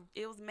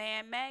 It was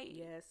man-made.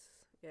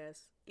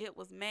 Yes. It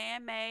was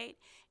man-made,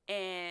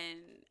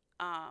 and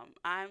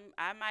I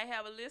might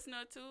have a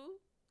listener or two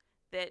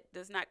that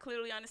does not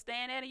clearly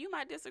understand that, and you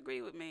might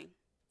disagree with me.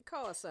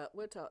 Call us up.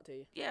 We'll talk to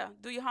you. Yeah,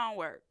 do your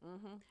homework.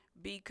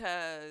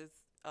 Because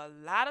a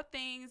lot of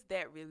things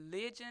that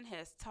religion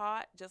has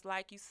taught, just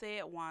like you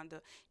said,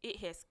 Wanda, it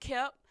has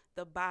kept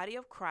the body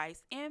of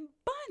Christ in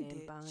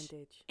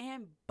bondage.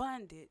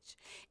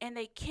 And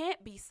they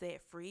can't be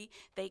set free.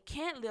 They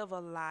can't live a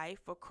life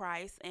for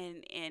Christ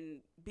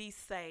and be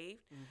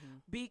saved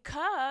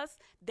because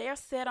they're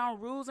set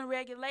on rules and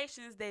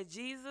regulations that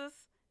Jesus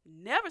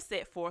never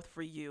set forth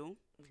for you,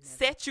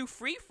 set you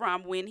free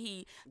from when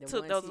he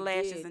took those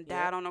lashes and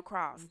died on the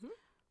cross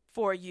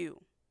for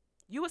you.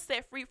 You were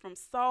set free from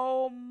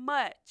so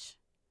much.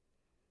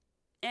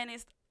 And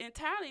it's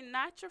entirely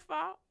not your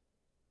fault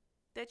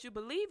that you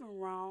believe in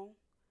wrong,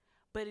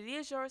 but it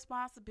is your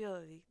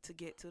responsibility to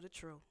get to the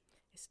truth.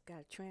 It's got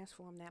to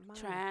transform that mind.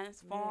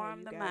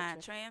 Transform the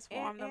mind.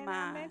 Transform the mind. And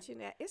I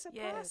mentioned that. It's a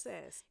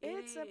process.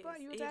 It's a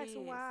process. You was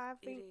asking why I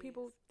think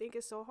people think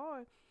it's so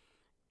hard.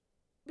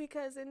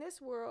 Because in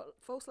this world,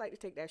 folks like to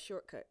take that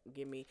shortcut.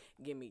 Give me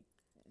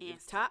the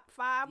top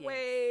 5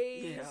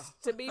 ways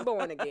to be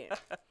born again.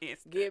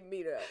 Give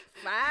me the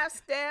 5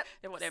 steps.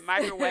 And with that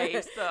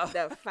microwave stuff.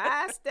 The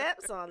 5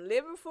 steps on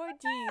living for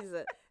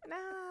Jesus.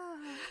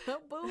 Nah,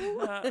 boo.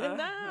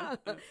 Nah.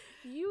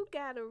 You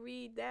got to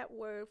read that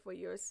word for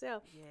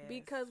yourself. Yes.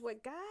 Because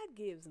what God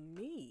gives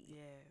me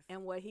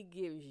and what he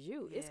gives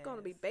you, it's going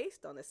to be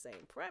based on the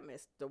same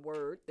premise. The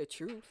word, the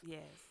truth.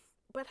 Yes.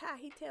 But how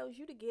he tells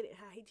you to get it,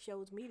 how he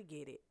shows me to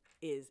get it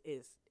is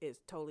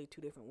totally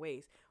 2 different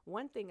ways.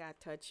 One thing I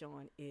touch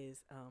on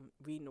is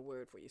reading the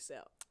word for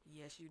yourself.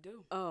 Yes, you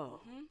do.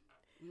 Oh.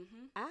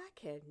 I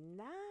can't.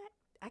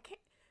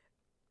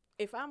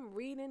 If I'm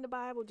reading the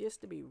Bible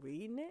just to be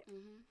reading it,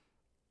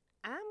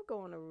 I'm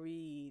going to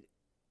read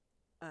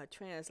a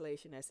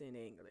translation that's in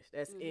English.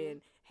 That's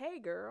in, hey,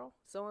 girl,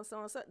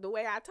 so-and-so and so, the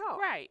way I talk.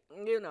 Right.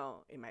 You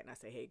know, it might not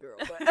say, hey, girl,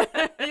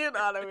 but you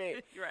know what I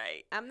mean.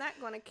 Right. I'm not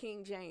going to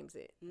King James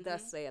it,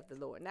 thus saith the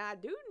Lord. Now, I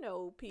do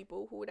know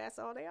people who that's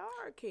all they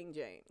are, King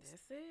James.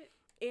 That's it.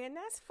 And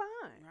that's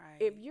fine Right.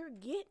 if you're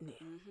getting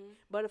it.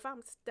 But if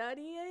I'm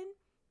studying,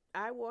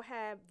 I will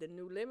have the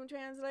New Living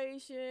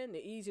Translation, the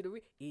easy to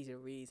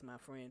read, my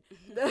friend,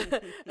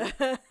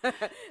 the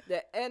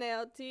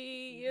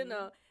NLT, you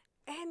know,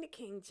 and the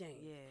King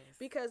James. Yes.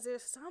 Because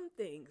there's some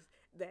things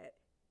that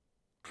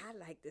I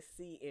like to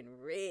see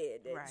in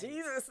red that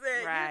Jesus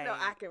said, you know,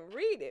 I can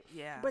read it.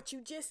 Yeah. But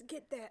you just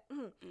get that.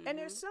 And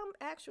there's some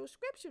actual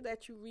scripture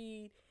that you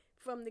read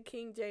from the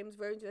King James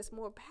Version that's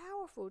more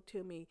powerful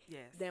to me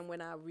than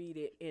when I read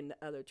it in the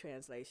other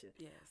translation.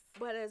 Yes.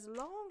 But as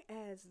long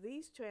as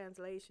these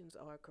translations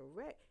are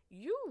correct,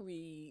 you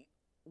read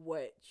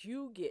what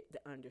you get the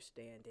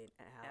understanding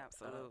out.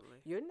 Absolutely.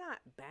 You're not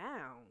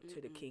bound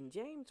to the King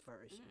James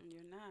Version.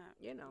 You're not.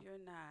 You know.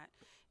 You're not.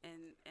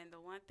 And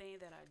the one thing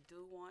that I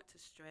do want to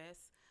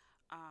stress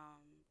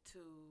to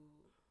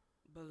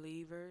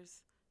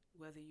believers,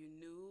 whether you're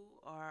new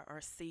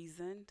or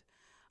seasoned,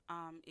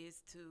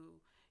 is to,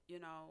 you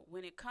know,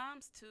 when it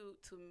comes to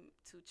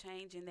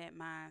changing that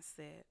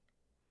mindset,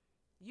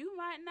 you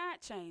might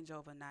not change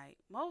overnight.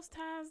 Most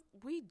times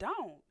we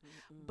don't.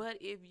 But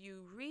if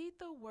you read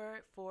the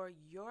word for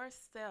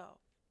yourself,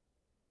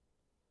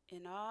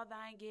 in all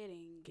thine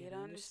getting, get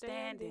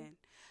understanding.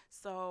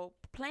 So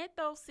plant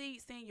those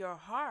seeds in your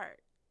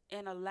heart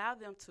and allow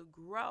them to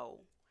grow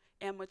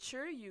and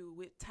mature you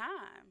with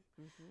time,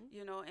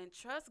 you know, and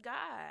trust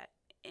God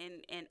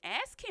and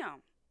ask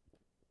him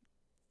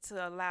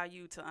to allow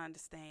you to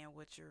understand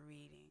what you're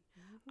reading.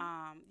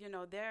 You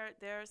know, there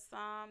are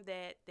some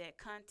that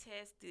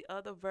contest the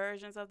other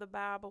versions of the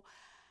Bible.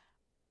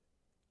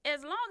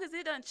 As long as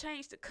it doesn't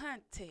change the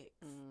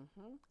context,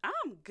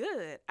 I'm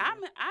good.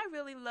 I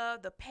really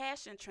love the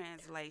Passion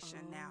Translation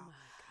now.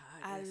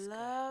 My God, I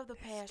love the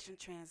Passion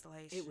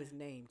Translation. It was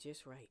named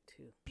just right,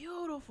 too.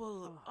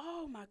 Beautiful.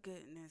 Oh, my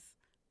goodness.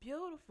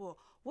 Beautiful.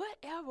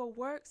 Whatever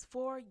works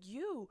for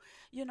you.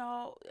 You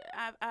know,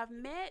 I've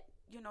met,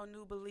 you know,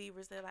 new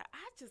believers that are like,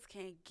 I just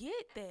can't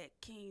get that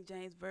King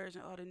James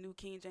Version or the New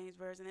King James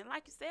Version. And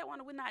like you said,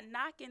 Wanda, we're not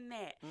knocking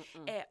that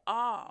at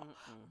all.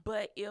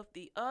 But if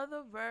the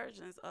other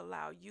versions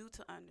allow you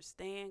to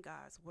understand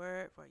God's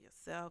word for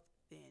yourself,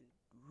 then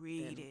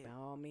read it. By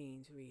all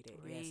means, read it.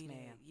 Yes,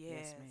 ma'am.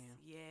 Yes, ma'am.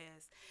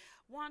 Yes.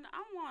 Wanda,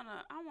 I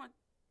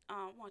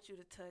want you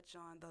to touch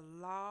on the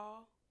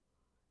law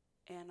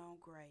and on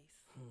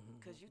grace,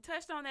 because you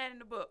touched on that in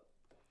the book.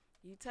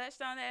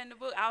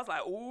 I was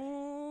like,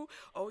 ooh,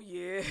 oh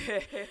yeah.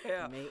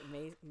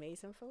 Made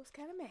some folks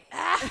kind of mad.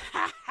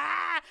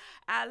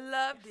 I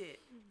loved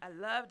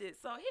it.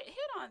 So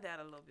hit on that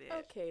a little bit.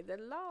 Okay, the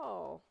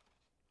law,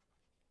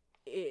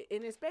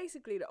 and it's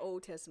basically the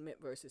Old Testament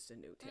versus the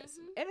New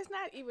Testament. And it's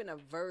not even a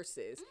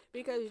versus,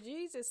 because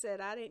Jesus said,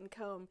 I didn't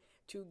come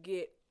to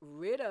get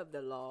rid of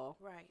the law.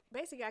 Right.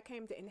 Basically, I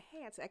came to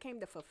enhance it. I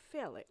came to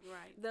fulfill it.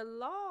 Right. The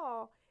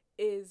law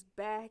is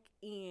back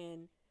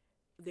in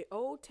the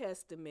Old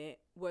Testament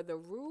were the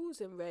rules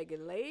and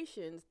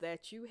regulations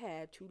that you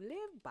had to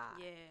live by.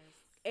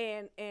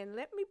 Yes. And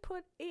let me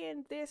put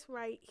in this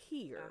right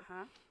here.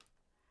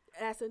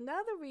 That's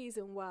another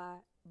reason why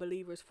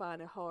believers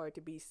find it hard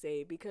to be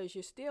saved, because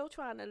you're still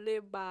trying to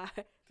live by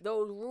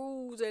those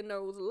rules and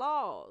those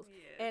laws.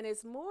 Yes. And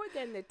it's more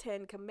than the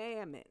 10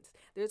 Commandments.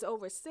 There's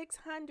over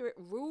 600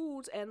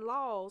 rules and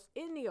laws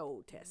in the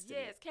Old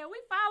Testament. Yes. Can we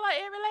follow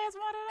every last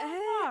one of them?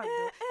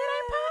 It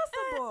ain't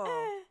possible.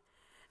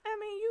 I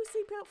mean, you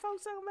see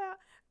folks talking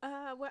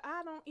about, well,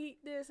 I don't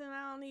eat this and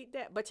I don't eat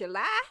that, but you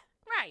lie.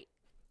 Right.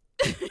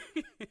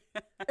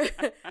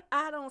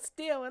 I don't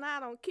steal and I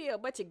don't kill,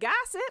 but you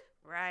gossip.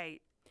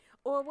 Right.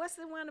 Or what's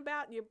the one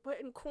about you're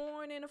putting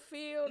corn in a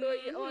field, or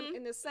you're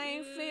in the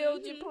same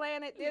field you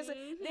planted?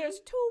 There's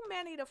too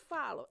many to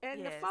follow,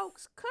 and the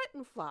folks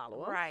couldn't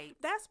follow them. Right.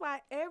 That's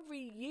why every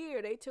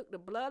year they took the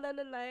blood of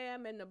the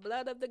lamb and the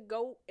blood of the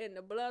goat and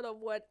the blood of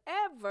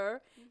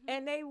whatever,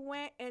 and they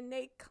went and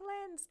they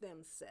cleansed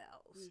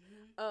themselves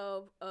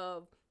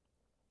of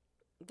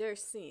their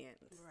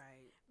sins.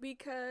 Right.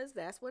 Because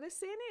that's what a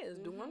sin is,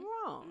 doing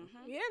wrong.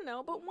 You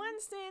know, but one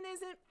sin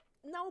isn't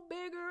no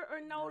bigger or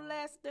no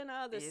less than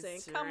other sin.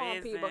 Sure Come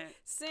on, people.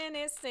 Sin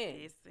is sin.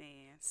 It's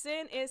sin.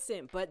 Sin is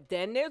sin. But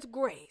then there's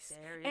grace.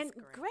 There is and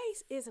grace.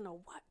 Grace isn't a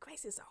what?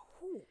 Grace is a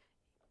who.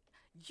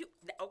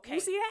 Okay. You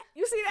see that?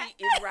 You see that?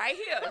 It's right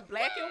here, in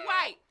black and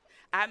white.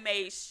 I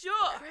made sure.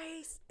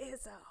 Grace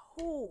is a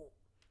who.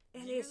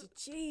 And it's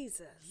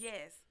Jesus.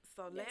 Yes.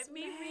 So let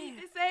me ma'am. read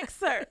this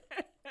excerpt.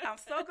 I'm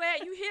so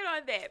glad you hit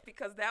on that,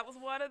 because that was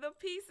one of the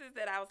pieces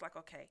that I was like,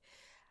 okay,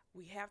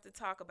 we have to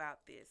talk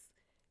about this.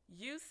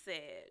 You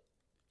said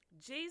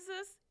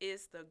Jesus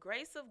is the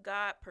grace of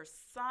God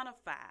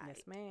personified.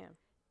 Yes, ma'am.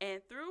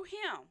 And through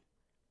him,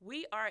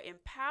 we are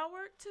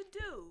empowered to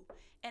do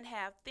and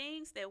have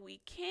things that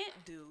we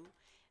can't do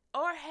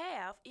or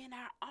have in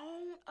our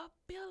own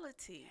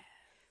ability.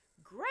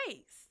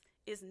 Grace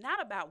is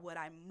not about what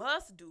I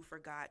must do for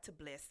God to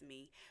bless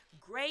me.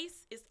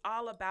 Grace is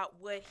all about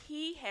what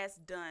he has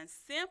done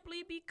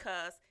simply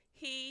because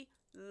he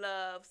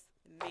loves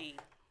me.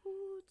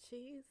 Ooh,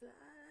 Jesus.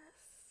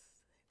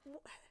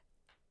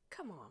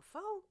 Come on,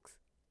 folks.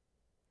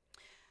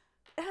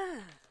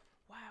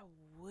 Why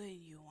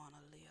wouldn't you want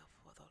to live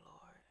for the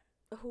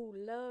Lord? Who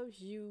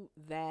loves you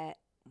that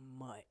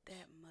much.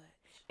 That much.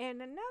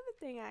 And another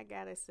thing I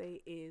got to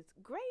say is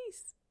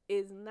grace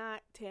is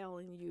not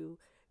telling you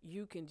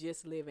you can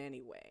just live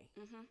anyway.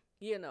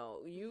 You know,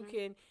 you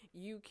can,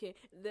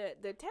 the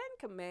 10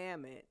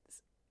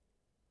 Commandments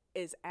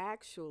is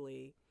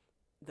actually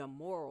the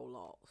moral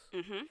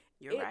laws.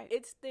 You're right.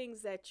 It's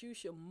things that you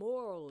should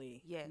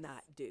morally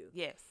not do.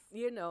 Yes.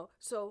 You know,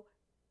 so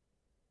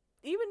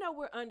even though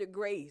we're under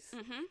grace,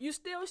 you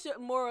still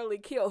shouldn't morally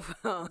kill.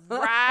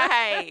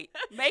 Right.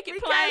 Make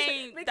it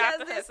plain, because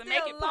Dr. there's Hudson.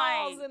 still Make it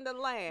laws plain. in the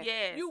land.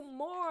 Yes. You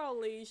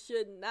morally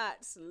should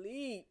not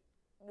sleep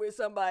with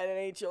somebody that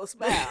ain't your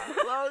spouse.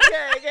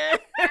 Okay? You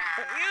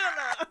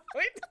know,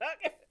 we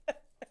talking.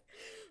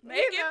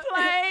 Make it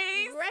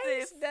plain.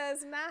 Grace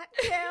does not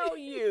tell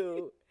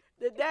you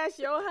that that's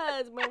your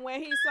husband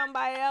when he's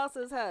somebody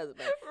else's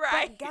husband.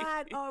 Right. But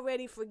God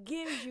already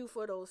forgives you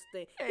for those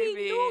things. Amen. He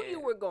knew you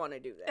were going to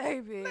do that.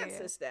 Amen.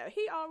 Listen, Steph.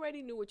 He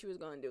already knew what you was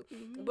going to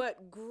do.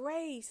 But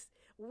grace,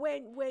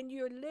 when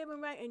you're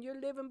living right and you're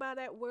living by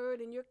that word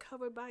and you're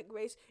covered by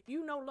grace,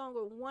 you no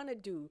longer want to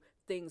do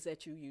things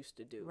that you used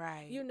to do.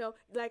 Right. You know,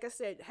 like I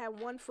said, have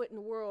one foot in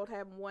the world,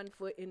 have one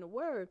foot in the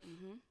word.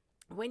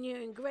 When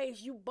you're in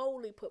grace, you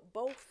boldly put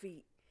both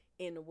feet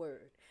in the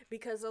word,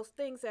 because those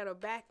things that are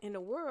back in the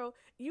world,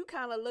 you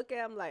kind of look at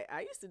them like,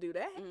 I used to do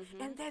that.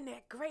 And then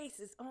that grace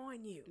is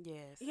on you.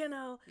 Yes. You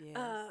know,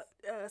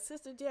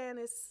 Sister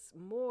Janice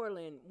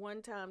Moreland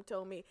one time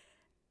told me,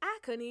 I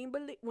couldn't even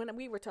believe, when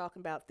we were talking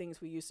about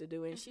things we used to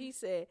do, and she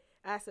said,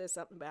 I said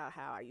something about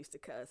how I used to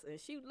cuss, and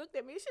she looked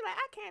at me and she's like,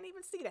 I can't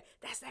even see that.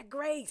 That's that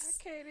grace.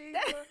 I can't even.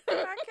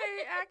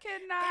 I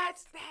cannot.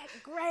 That's that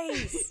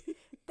grace.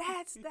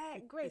 That's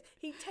that grace.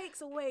 He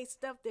takes away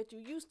stuff that you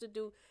used to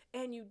do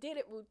and you did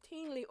it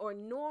routinely or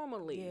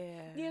normally,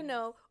 you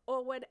know,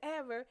 or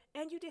whatever,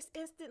 and you just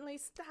instantly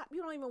stop.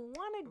 You don't even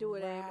want to do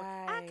it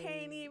anymore. I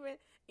can't even,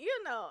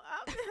 you know.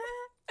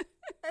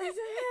 I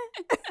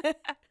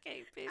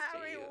can't picture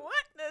I mean, you.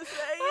 what to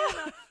say? You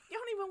know, you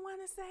don't even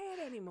want to say it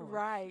anymore.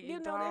 Right. You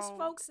know, there's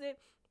folks that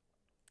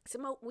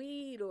smoke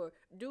weed or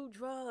do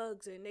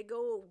drugs and they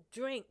go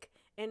drink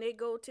and they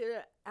go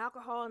to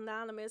Alcohol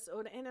Anonymous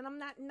and I'm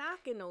not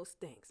knocking those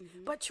things,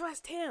 but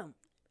trust him.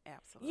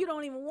 Absolutely. You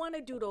don't even want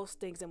to do those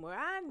things anymore.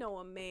 I know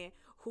a man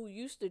who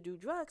used to do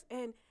drugs,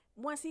 and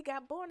once he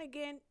got born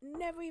again,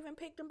 never even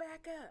picked them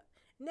back up.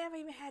 Never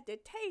even had the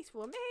taste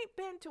for them. They ain't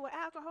been to an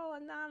Alcohol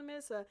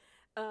Anonymous,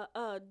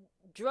 a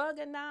Drug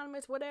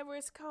Anonymous, whatever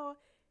it's called,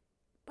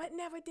 but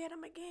never did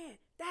them again.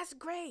 That's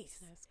grace.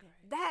 That's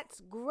great.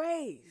 That's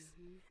grace.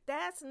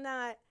 That's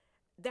not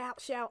thou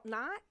shalt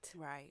not.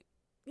 Right.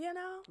 You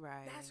know?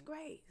 Right. That's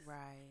grace.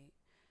 Right.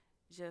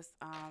 Just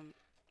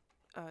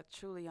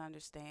truly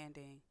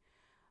understanding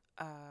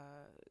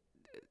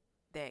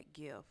that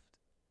gift.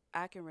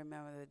 I can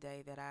remember the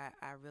day that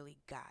I really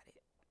got it.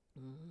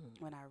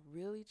 When I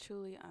really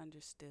truly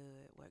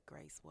understood what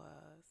grace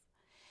was.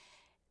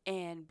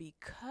 And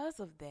because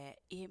of that,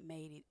 it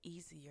made it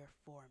easier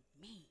for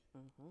me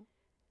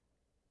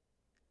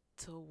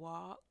to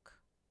walk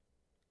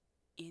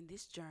in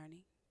this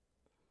journey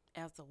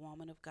as a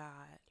woman of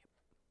God,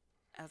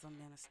 as a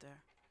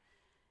minister.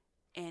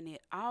 And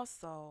it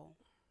also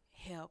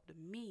helped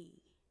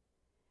me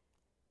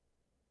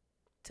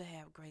to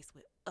have grace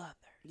with others.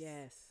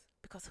 Yes.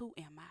 Because who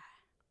am I?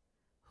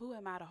 Who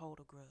am I to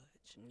hold a grudge?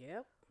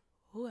 Yep.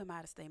 Who am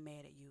I to stay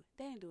mad at you?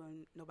 They ain't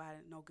doing nobody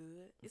no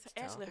good. It's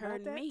Let's actually talk about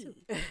hurting that me. too.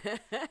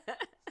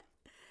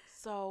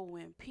 So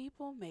when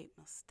people make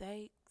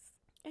mistakes,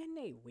 and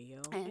they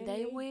will, and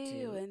they will,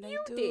 do. and they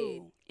You do.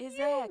 did.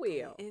 Exactly.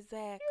 You will.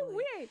 Exactly.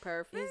 We ain't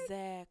perfect.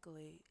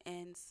 Exactly.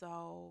 And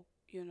so,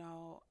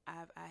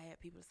 I had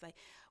people say,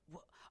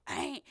 "Well, I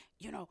ain't,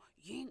 you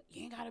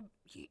ain't gotta,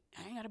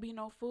 I ain't gotta be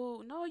no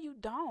fool." No, you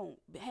don't.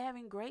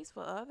 Having grace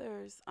for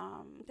others,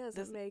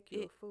 Doesn't make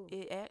you a fool.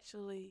 It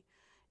actually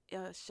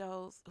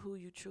shows who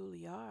you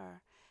truly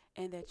are,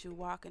 and that you're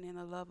walking in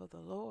the love of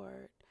the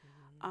Lord.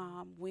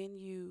 When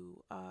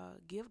you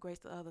give grace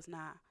to others,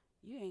 now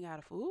you ain't got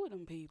to fool with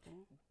them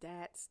people.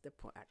 That's the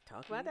point. I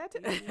talk about that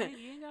too.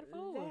 You ain't got to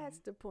fool with them. That's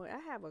the point. I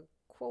have a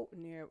quote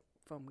in there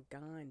from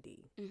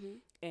Gandhi,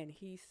 and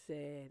he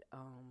said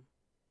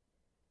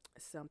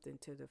something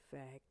to the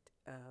fact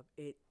of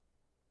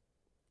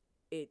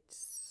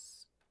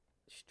it's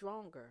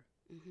stronger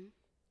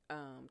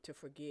to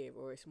forgive,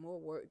 or it's more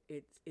work.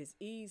 It's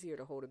easier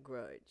to hold a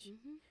grudge.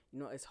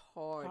 It's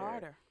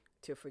harder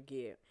to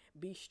forgive.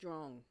 Be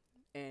strong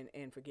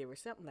and forgive, or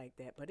something like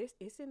that. But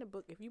it's in the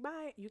book. If you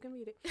buy it, you can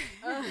read it.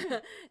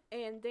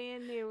 And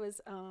then there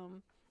was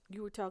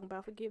you were talking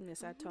about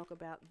forgiveness. I talk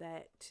about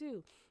that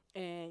too.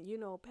 And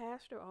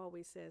Pastor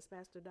always says,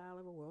 Pastor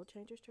Dollar, World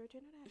Changers Church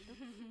International.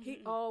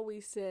 He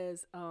always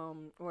says,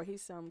 or he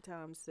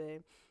sometimes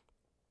said,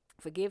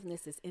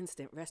 forgiveness is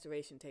instant.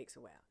 Restoration takes a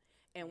while.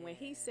 And when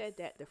he said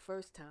that the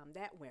first time,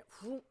 that went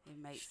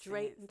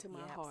straight into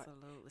my heart.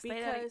 Absolutely.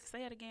 Because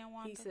say it again,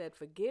 Wanda. He said,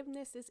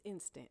 forgiveness is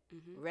instant.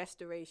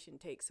 Restoration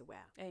takes a while.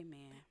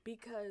 Amen.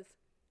 Because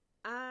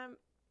I'm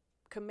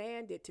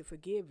commanded to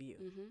forgive you.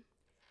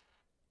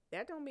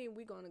 That don't mean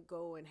we're going to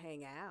go and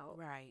hang out.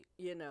 Right.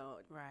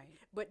 Right.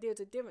 But there's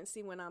a difference.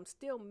 See, when I'm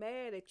still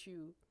mad at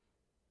you,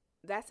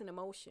 that's an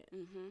emotion.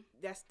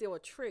 That's still a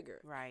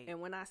trigger. Right. And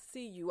when I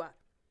see you, I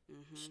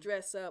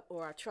stress up,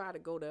 or I try to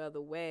go the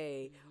other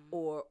way,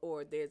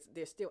 or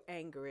there's still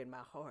anger in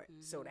my heart.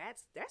 So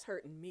that's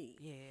hurting me.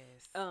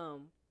 Yes.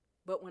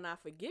 But when I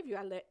forgive you,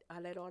 I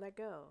let all that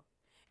go.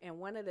 And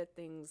one of the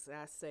things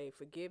I say,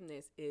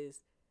 forgiveness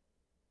is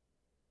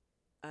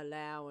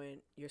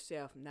allowing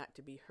yourself not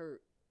to be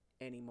hurt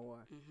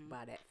anymore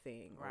by that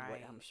thing. Right. Or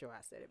what, I'm sure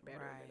I said it better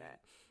than that.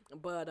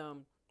 But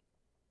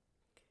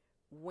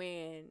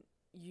when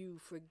you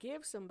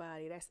forgive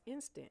somebody, that's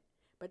instant.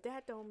 But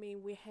that don't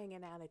mean we're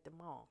hanging out at the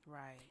mall.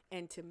 Right.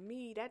 And to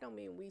me, that don't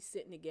mean we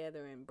sitting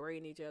together and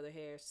braiding each other's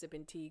hair,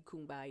 sipping tea,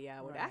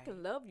 kumbaya. Right. I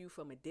can love you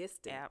from a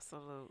distance.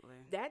 Absolutely.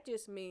 That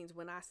just means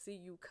when I see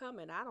you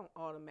coming, I don't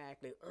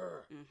automatically,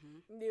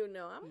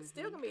 I'm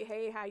still going to be,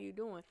 hey, how you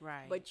doing?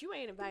 Right. But you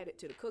ain't invited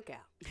to the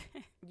cookout.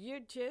 You're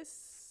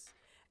just,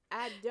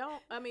 and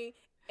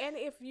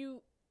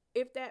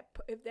if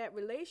that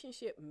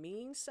relationship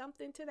means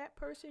something to that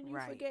person, you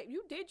forgave.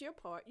 You did your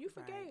part. You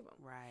forgave them.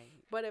 Right.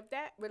 But if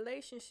that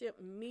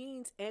relationship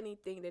means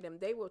anything to them,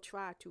 they will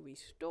try to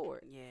restore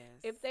it.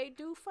 Yes. If they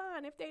do,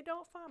 fine. If they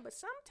don't, fine. But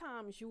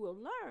sometimes you will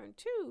learn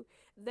too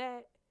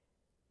that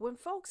when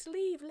folks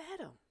leave, let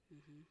them.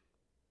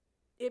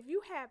 If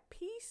you have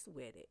peace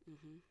with it,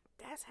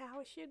 that's how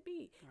it should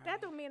be. Right.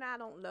 That don't mean I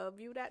don't love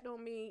you. That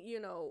don't mean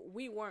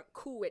we weren't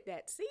cool at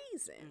that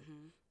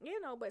season.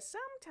 But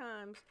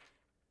sometimes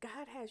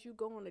God has you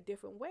going a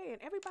different way,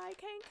 and everybody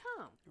can't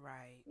come.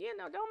 Right.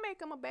 Don't make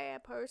them a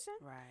bad person.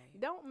 Right.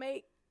 Don't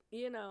make,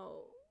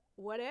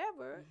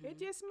 whatever. It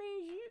just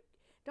means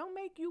don't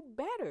make you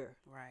better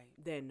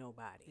than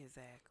nobody.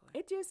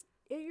 Exactly.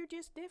 You're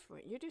just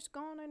different. You're just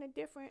going on a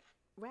different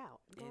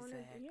route.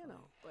 Exactly.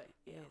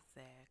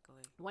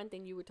 Exactly. One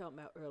thing you were talking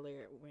about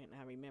earlier, when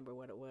I remember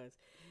what it was,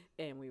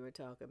 and we were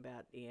talking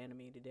about the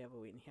enemy, the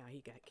devil, and how he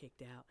got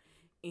kicked out.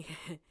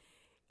 And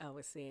I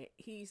was saying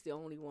he's the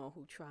only one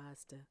who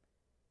tries to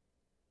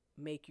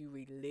make you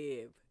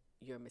relive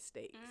your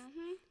mistakes.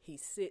 He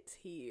sits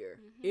here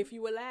if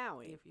you allow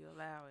him. If you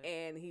allow it.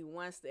 And he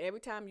wants to,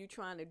 every time you're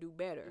trying to do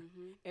better,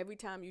 every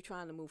time you're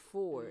trying to move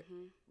forward,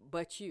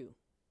 but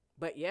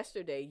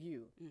yesterday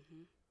you.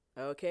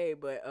 Okay,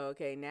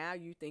 now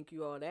you think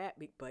you all that,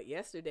 but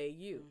yesterday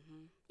you.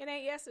 It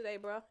ain't yesterday,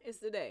 bro. It's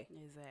today.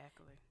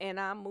 Exactly. And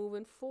I'm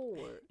moving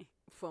forward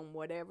from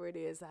whatever it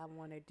is I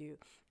want to do.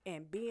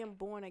 And being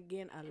born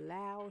again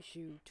allows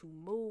you to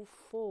move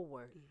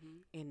forward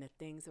in the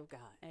things of God.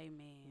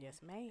 Amen.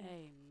 Yes, ma'am.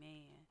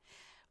 Amen.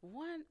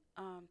 One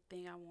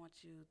thing I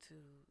want you to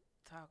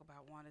talk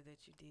about, Wanda,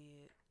 that you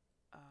did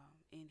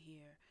in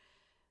here.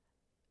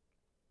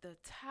 The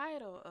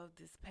title of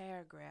this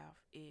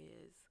paragraph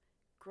is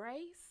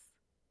Grace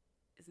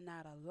is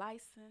not a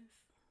license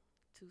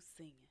to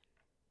singing.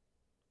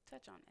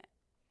 Touch on that.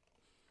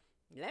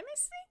 Let me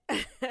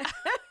see.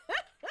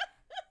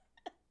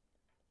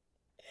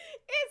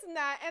 It's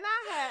not, and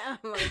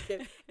I'm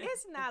kidding.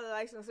 It's not a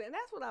license, and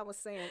that's what I was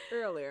saying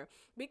earlier.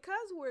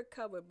 Because we're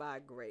covered by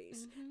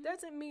grace,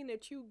 doesn't mean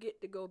that you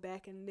get to go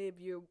back and live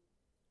your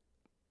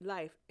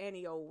life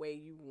any old way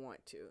you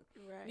want to.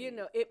 Right.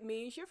 It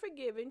means you're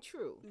forgiven,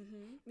 true.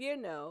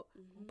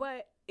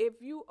 But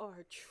if you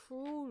are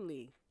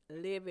truly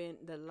living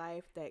the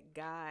life that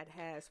God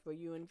has for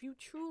you. And if you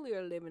truly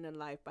are living a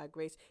life by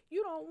grace,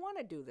 you don't want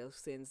to do those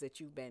sins that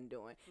you've been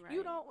doing. Right.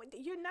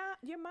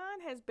 Your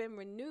mind has been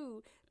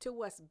renewed to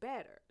what's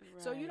better.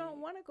 Right. So you don't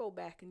want to go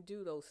back and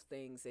do those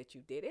things that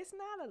you did. It's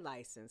not a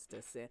license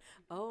to sin.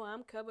 Oh,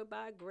 I'm covered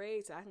by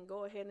grace. I can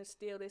go ahead and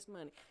steal this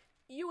money.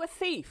 You a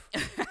thief.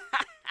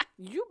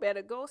 You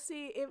better go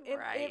see if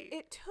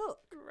it took.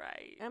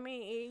 Right. I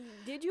mean,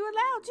 did you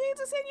allow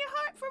Jesus in your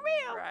heart for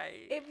real?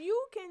 Right. If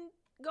you can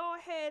go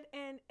ahead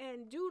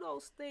and do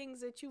those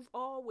things that you've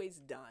always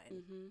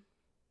done,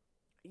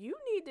 you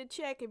need to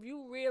check if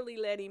you really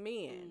let him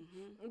in,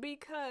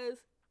 because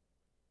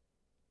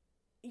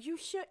you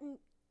shouldn't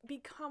be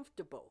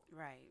comfortable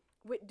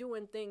with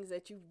doing things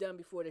that you've done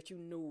before that you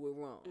knew were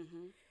wrong.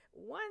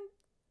 One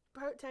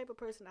type of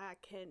person I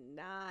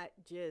cannot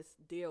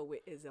just deal with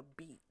is a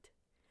beat.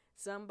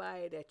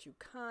 Somebody that you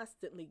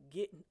constantly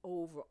getting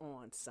over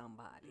on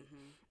somebody,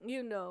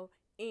 you know,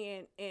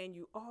 and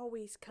you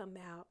always come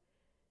out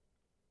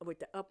with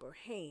the upper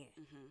hand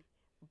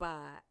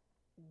by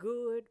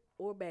good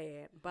or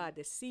bad, by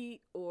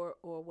deceit or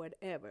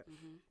whatever.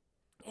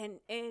 And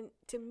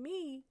to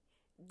me,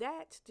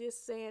 that's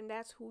just saying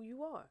that's who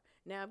you are.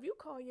 Now, if you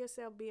call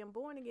yourself being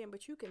born again,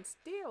 but you can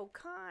still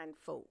con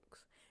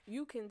folks,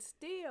 you can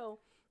still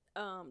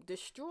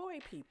destroy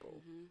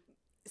people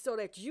so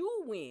that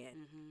you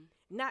win,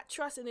 not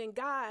trusting in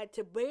God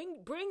to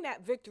bring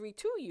that victory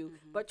to you,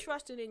 but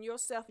trusting in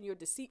yourself and your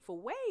deceitful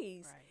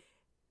ways.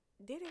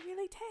 Did it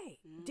really take?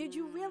 Did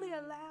you really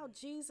allow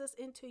Jesus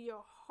into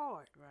your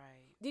heart?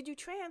 Did you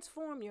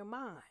transform your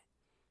mind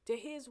to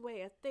his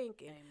way of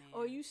thinking? Amen.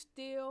 Or are you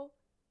still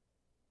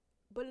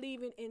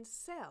believing in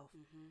self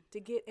to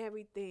get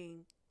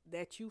everything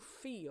that you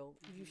feel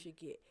you should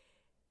get?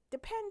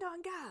 Depend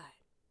on God.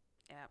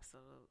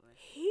 Absolutely.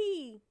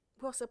 He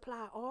will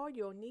supply all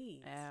your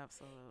needs.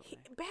 Absolutely.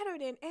 Better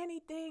than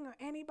anything or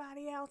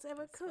anybody else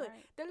ever That's could.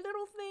 right. The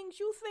little things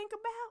you think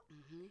about,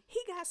 he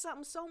got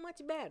something so much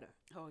better.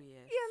 Oh,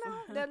 yes. You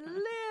know, the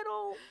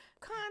little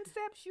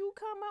concepts you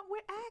come up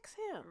with, ask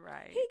him.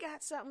 Right. He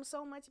got something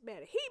so much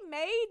better. He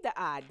made the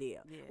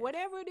idea. Yes.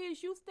 Whatever it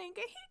is you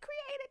thinking, he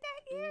created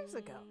that years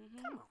ago.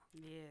 Come on.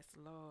 Yes,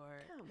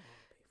 Lord. Come on,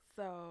 people.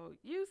 So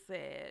you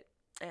said,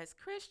 as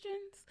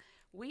Christians,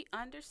 we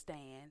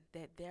understand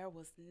that there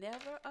was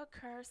never a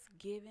curse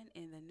given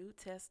in the New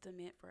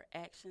Testament for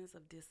actions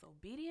of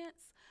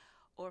disobedience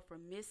or for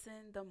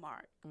missing the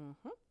mark.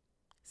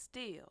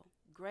 Still,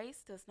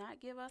 grace does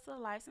not give us a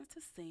license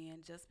to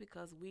sin just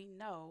because we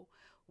know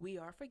we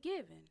are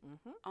forgiven.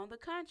 On the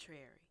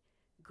contrary,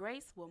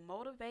 grace will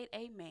motivate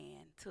a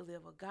man to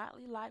live a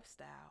godly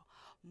lifestyle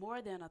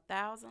more than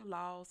 1,000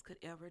 laws could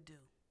ever do.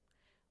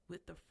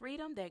 With the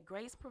freedom that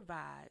grace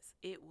provides,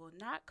 it will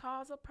not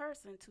cause a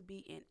person to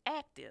be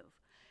inactive.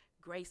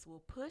 Grace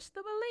will push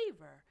the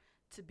believer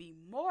to be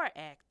more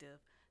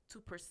active, to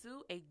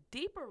pursue a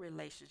deeper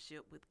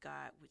relationship with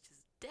God, which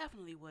is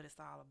definitely what it's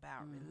all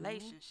about,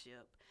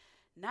 relationship.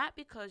 Not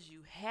because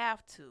you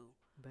have to,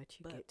 but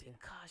get to.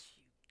 Because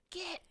you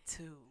get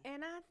to.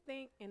 And I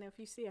think, and if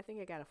you see, I think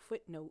I got a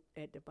footnote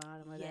at the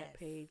bottom of that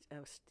page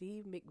of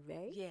Steve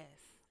McVeigh.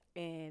 Yes.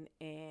 And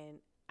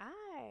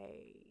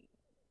I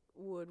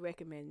would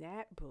recommend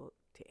that book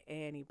to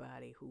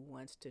anybody who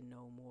wants to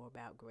know more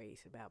about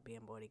grace, about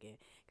being born again,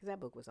 because that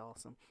book was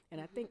awesome.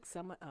 And I think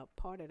some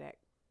part of that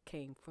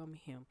came from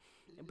him.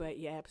 But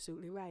you're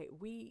absolutely right.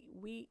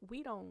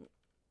 We don't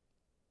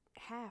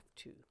have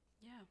to.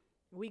 Yeah.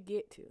 We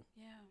get to.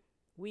 Yeah.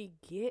 We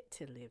get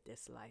to live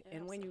this life. Yeah,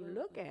 and when you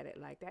look at it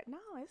like that, no,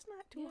 it's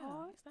not too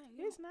hard.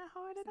 It's not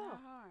hard at all. It's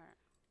not hard.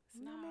 It's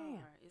No, not ma'am.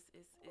 hard.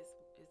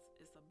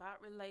 It's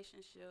about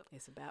relationship.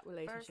 It's about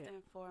relationship. First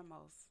and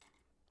foremost.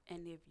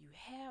 And if you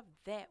have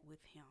that with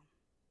him,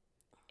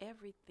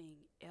 everything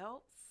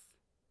else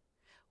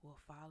will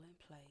fall in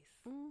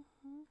place.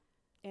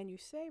 And you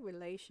say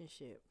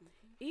relationship,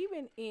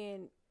 even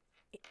in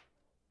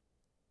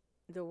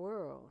the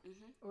world,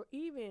 or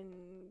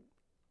even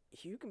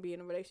you can be in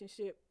a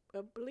relationship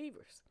of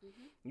believers.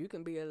 You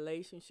can be in a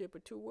relationship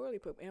with two worldly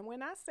people. And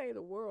when I say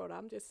the world,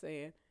 I'm just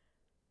saying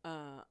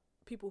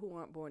people who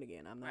aren't born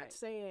again. I'm not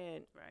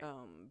saying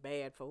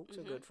bad folks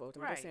or good folks.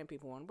 I'm just saying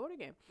people who aren't born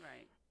again.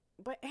 Right.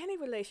 But any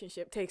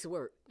relationship takes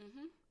work.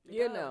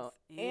 You know,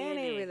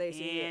 any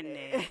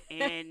relationship.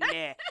 In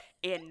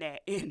there.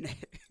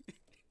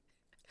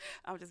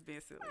 I'm just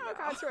being silly. Oh,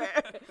 contrary.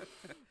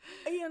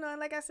 You know,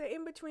 like I said,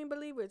 in between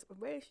believers, a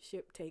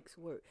relationship takes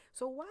work.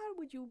 So why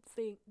would you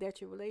think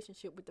that your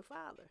relationship with the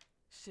Father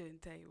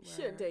shouldn't take work?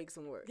 Should take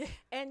some work.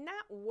 And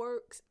not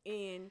works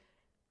in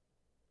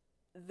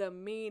the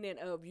meaning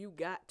of you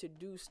got to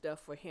do stuff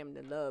for him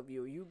to love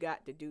you. You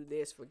got to do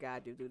this for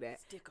God to do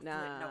that. Stick a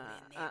footnote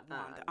in that,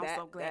 Wanda. I'm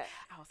so glad.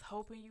 I was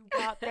hoping you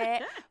brought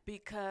that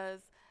because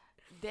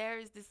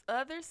there's this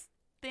other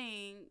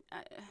thing.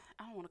 I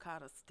don't want to call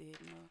it a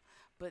stigma,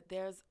 but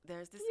there's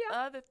this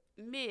other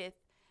myth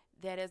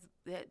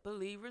that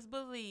believers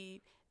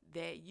believe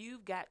that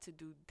you've got to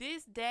do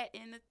this, that,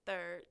 and the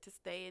third to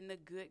stay in the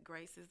good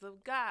graces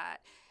of God.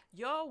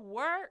 Your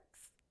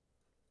works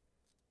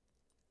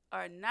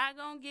are not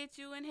going to get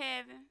you in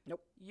heaven.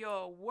 Nope.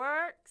 Your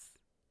works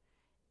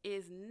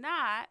is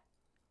not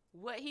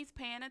what he's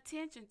paying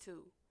attention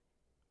to.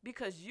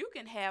 Because you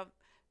can have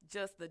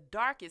just the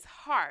darkest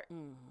heart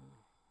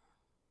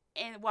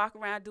and walk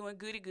around doing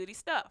goody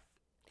stuff.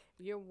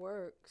 Your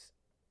works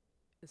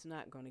is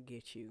not going to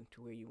get you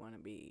to where you want to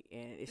be.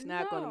 And it's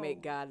not going to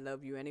make God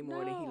love you any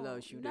more than he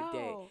loves you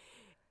today.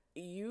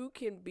 You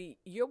can be,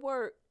 your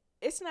work,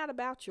 it's not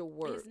about your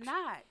works. It's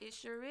not. It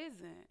sure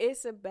isn't.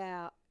 It's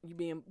about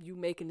you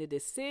making the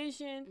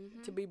decision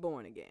to be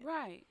born again.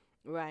 Right.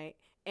 Right.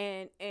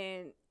 And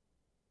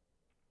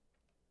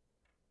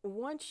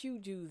once you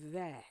do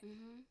that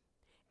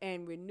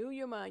and renew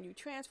your mind, you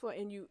transfer,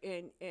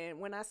 and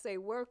when I say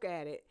work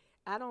at it,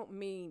 I don't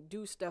mean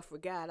do stuff for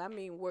God. I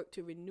mean work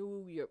to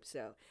renew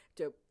yourself,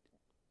 to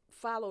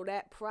follow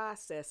that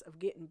process of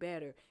getting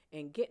better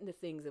and getting the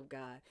things of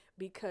God,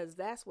 because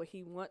that's what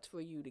he wants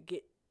for you, to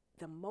get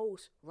the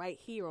most right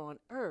here on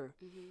earth,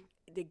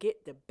 to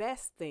get the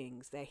best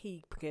things that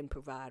he can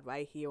provide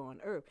right here on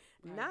earth.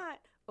 Right. Not,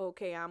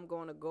 okay, I'm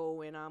going to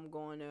go and I'm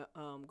going to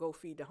go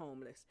feed the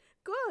homeless.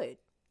 Good.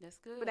 That's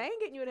good. But I ain't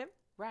getting you them.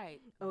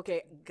 Right.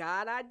 Okay,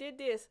 God, I did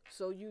this,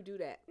 so you do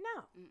that.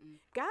 No.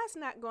 God's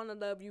not going to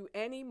love you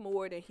any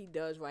more than he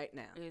does right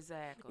now.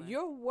 Exactly.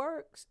 Your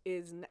works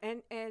is,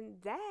 and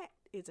that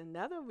is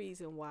another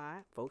reason why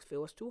folks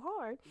feel it's too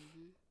hard.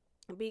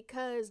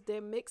 Because they're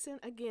mixing,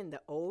 again,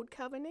 the old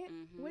covenant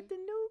with the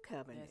new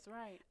covenant. That's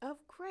right. Of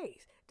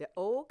grace. The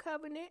old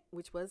covenant,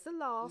 which was the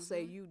law,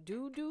 say you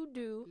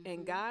do,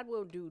 and God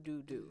will do.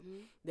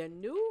 The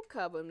new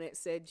covenant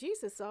said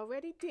Jesus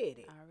already did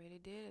it.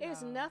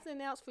 There's nothing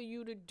else for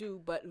you to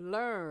do but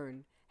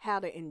learn how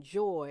to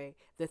enjoy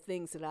the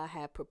things that I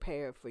have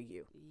prepared for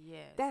you.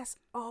 Yes. That's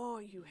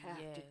all you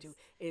have to do,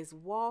 is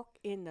walk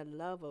in the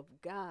love of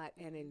God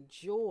and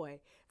enjoy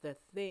the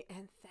thing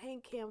and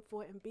thank him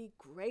for it and be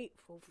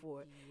grateful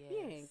for it. Yes.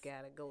 You ain't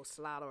got to go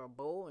slaughter a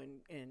bull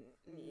and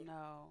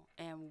no.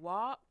 And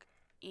walk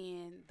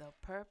in the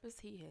purpose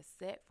he has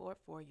set forth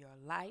for your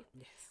life,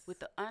 with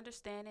the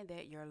understanding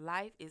that your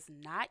life is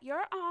not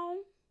your own.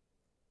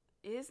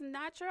 It's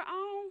not your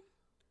own.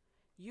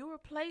 You were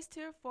placed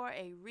here for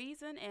a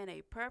reason and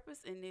a purpose,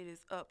 and it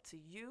is up to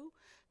you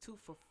to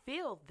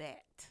fulfill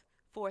that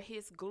for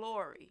his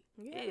glory.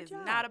 It is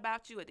not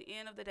about you at the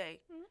end of the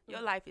day.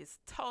 Your life is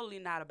totally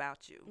not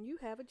about you. You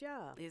have a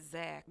job.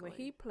 Exactly. When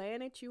he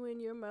planted you in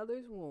your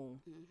mother's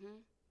womb,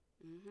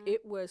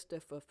 it was to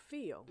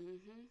fulfill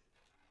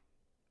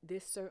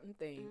this certain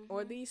thing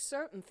or these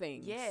certain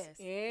things. Yes.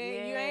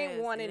 Yeah, you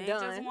ain't one and done.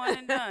 Just one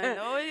and done.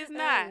 No, it is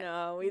not.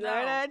 No, we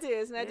learned that too.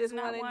 It's not just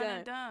one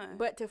and done.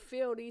 But to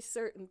feel these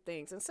certain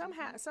things, and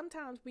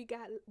sometimes we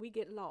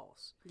get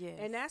lost. Yes.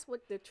 And that's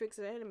what the tricks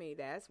of the enemy.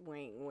 That's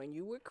when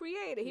you were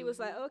created. He was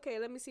like, okay,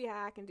 let me see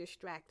how I can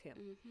distract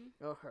him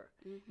or her.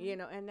 You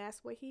know, and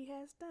that's what he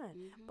has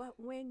done. But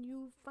when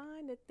you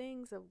find the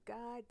things of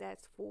God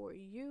that's for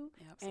you,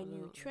 and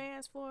you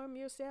transform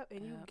yourself,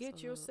 and you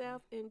get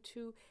yourself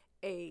into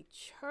a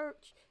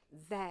church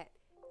that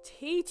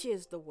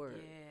teaches the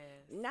word,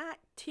 not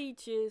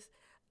teaches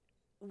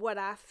what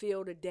I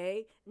feel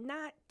today,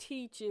 not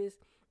teaches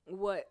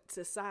what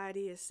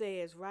society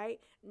says,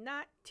 right?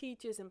 Not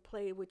teaches and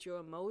play with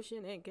your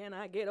emotion and can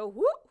I get a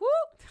whoop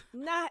whoop?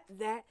 Not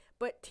that,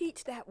 but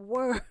teach that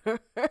word. I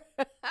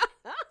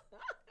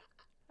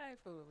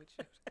ain't fooling with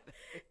you.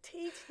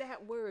 Teach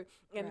that word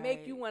and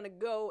make you want to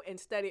go and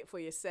study it for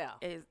yourself.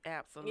 It's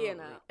absolutely,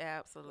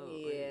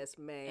 absolutely. Yes,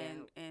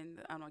 ma'am. And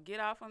I'm gonna get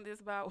off on this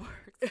about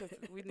work because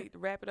we need to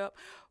wrap it up.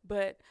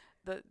 But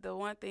the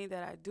one thing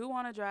that I do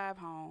want to drive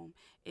home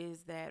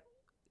is that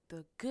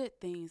the good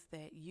things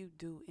that you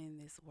do in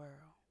this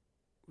world,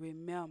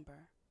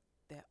 remember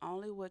that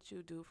only what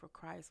you do for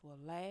Christ will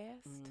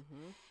last,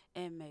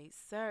 and make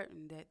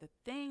certain that the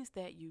things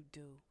that you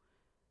do,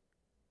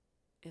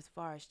 as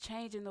far as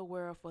changing the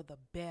world for the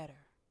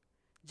better,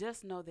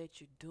 just know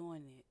that you're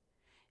doing it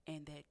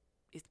and that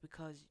it's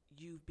because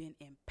you've been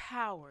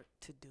empowered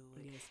to do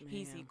it. Yes, ma'am.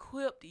 He's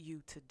equipped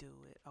you to do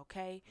it,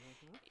 okay?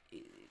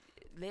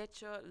 Let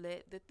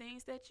the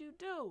things that you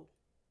do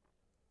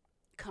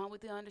come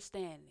with the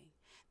understanding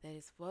that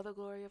it's for the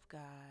glory of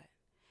God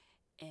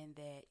and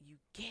that you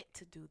get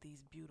to do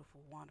these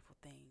beautiful, wonderful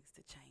things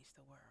to change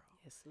the world.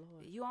 Yes,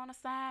 Lord. You're on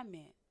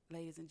assignment,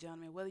 ladies and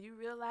gentlemen, whether you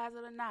realize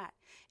it or not.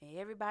 And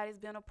everybody's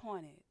been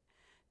appointed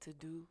to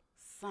do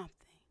something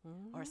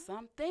or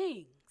some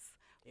things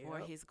for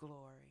his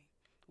glory.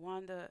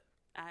 Wanda,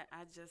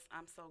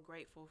 I'm so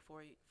grateful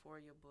for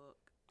your book.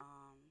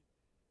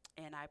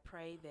 And I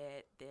pray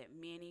that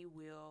many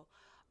will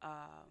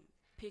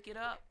pick it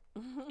up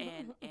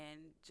and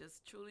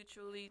just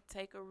truly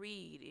take a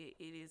read.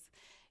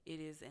 It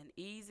is an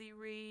easy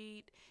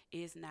read.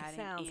 It's not.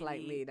 Sounds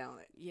like me, don't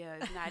it? Yeah,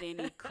 it's not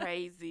any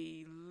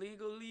crazy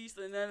legalese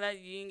and nothing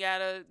like. You ain't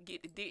gotta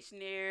get the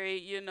dictionary.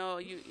 You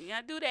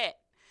gotta do that.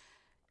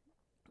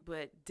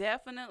 But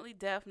definitely,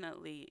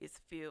 it's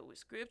filled with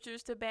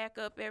scriptures to back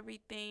up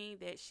everything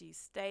that she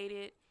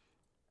stated.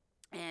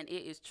 And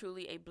it is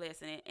truly a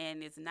blessing.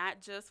 And it's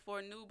not just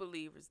for new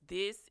believers.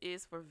 This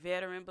is for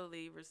veteran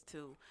believers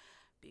too.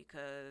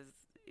 Because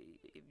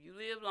if you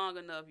live long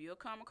enough, you'll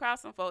come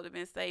across some folks that have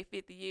been saved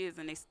 50 years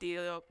and they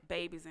still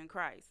babies in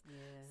Christ.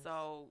 Yes.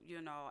 So,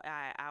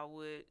 I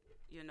would,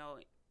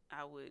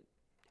 I would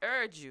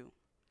urge you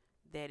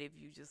that if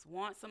you just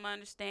want some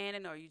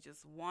understanding or you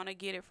just want to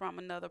get it from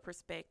another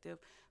perspective,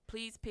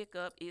 please pick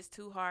up It's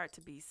Too Hard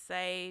to Be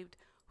Saved.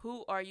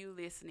 Who Are You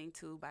Listening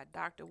To by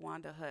Dr.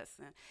 Wanda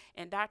Hudson.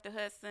 And Dr.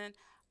 Hudson,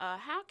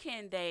 how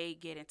can they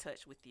get in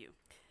touch with you?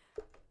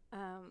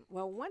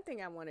 Well, one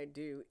thing I want to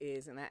do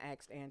is, and I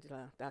asked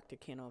Angela, Dr.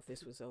 Kinnel, if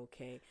this was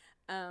okay.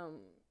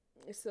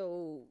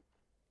 So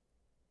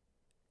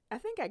I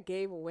think I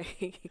gave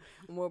away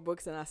more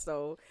books than I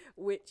sold,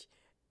 which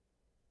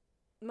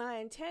my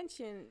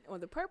intention or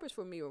the purpose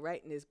for me of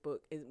writing this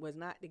book was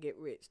not to get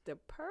rich. The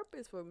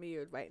purpose for me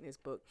of writing this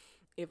book,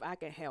 if I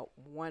can help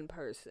one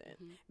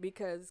person,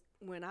 because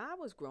when I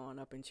was growing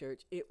up in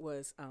church, it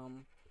was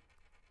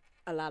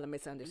a lot of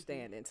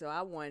misunderstanding. So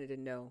I wanted to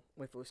know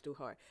if it was too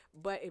hard.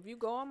 But if you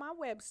go on my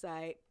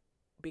website,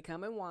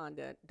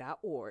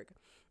 becomingwanda.org,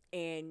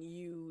 and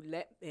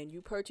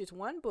you purchase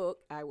one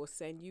book, I will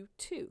send you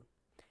two.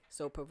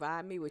 So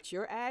provide me with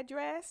your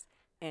address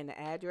and the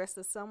address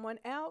of someone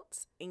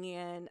else,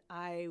 and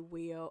I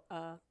will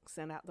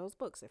send out those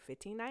books at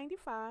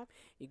 $15.95.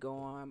 You go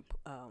on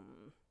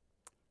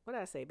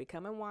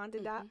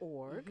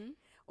becomingwanda.org,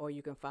 or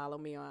you can follow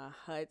me on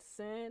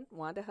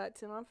Wanda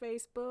Hudson on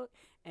Facebook,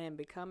 and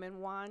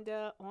Becoming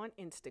Wanda on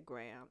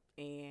Instagram,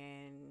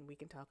 and we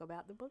can talk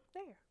about the book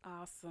there.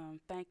 Awesome.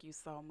 Thank you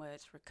so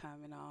much for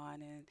coming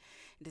on and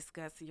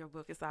discussing your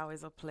book. It's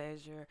always a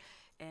pleasure.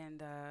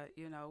 And,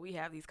 we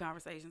have these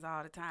conversations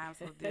all the time,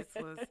 so this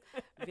was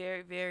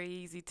very, very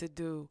easy to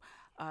do.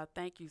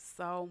 Thank you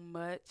so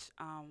much,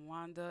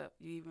 Wanda.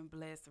 You even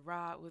blessed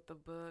Rod with the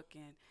book,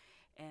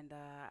 and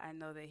I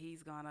know that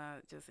he's going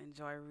to just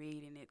enjoy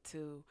reading it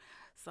too.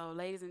 So,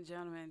 ladies and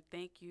gentlemen,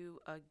 thank you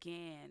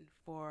again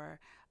for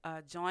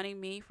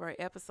joining me for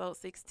episode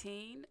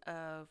 16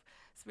 of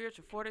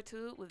Spiritual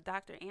Fortitude with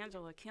Dr.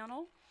 Angela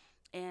Kinnel.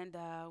 And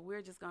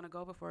we're just going to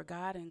go before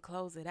God and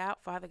close it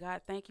out. Father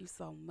God, thank you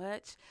so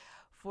much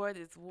for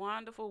this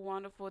wonderful,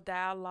 wonderful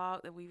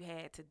dialogue that we've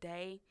had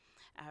today.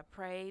 I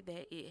pray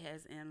that it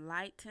has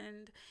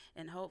enlightened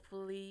and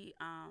hopefully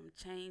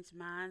changed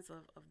minds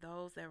of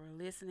those that were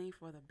listening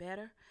for the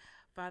better.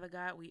 Father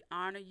God, we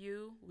honor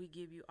you. We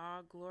give you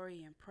all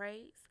glory and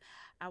praise.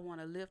 I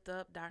want to lift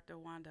up Dr.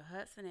 Wanda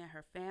Hudson and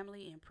her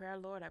family in prayer,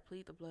 Lord. I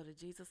plead the blood of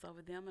Jesus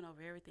over them and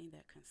over everything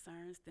that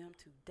concerns them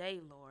today,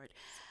 Lord.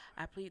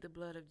 I plead the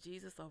blood of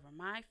Jesus over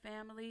my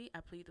family. I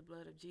plead the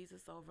blood of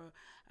Jesus over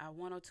our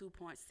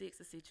 102.6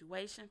 The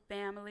Situation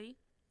family.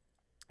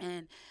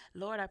 And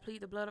Lord, I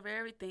plead the blood of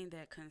everything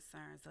that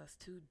concerns us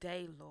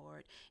today,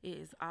 Lord. It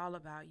is all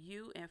about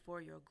you and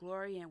for your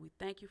glory, and we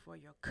thank you for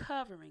your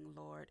covering,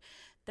 Lord.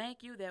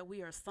 Thank you that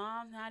we are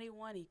Psalm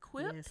 91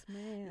 equipped. Yes,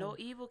 ma'am. No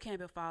evil can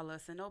befall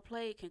us, and no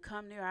plague can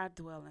come near our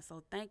dwelling.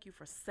 So thank you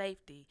for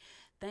safety.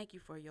 Thank you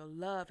for your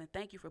love, and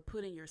thank you for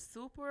putting your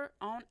super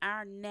on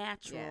our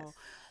natural. Yes.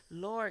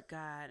 Lord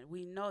God,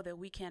 we know that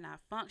we cannot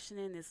function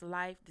in this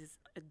life this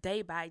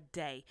day by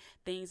day.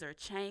 Things are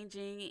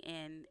changing,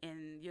 and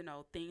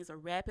things are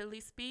rapidly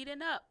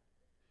speeding up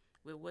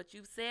with what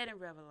you've said in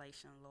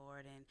Revelation,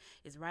 Lord, and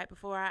it's right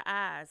before our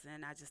eyes.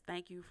 And I just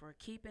thank you for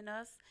keeping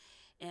us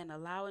and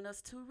allowing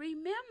us to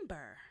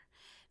remember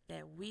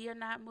that we are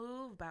not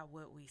moved by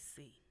what we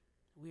see.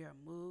 We are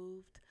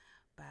moved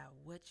by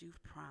what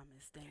you've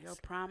promised, and your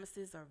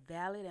promises are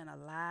valid and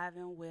alive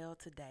and well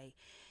today.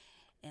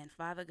 And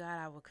Father God,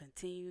 I will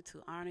continue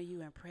to honor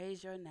you and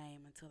praise your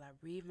name until I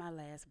breathe my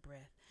last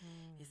breath.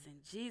 It's in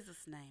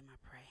Jesus' name I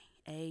pray.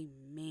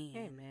 Amen.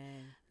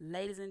 Amen.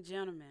 Ladies and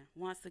gentlemen,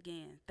 once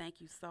again, thank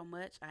you so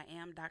much. I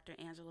am Dr.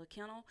 Angela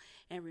Kinnel.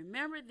 And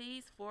remember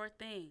these 4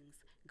 things.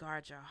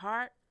 Guard your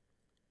heart,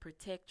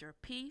 protect your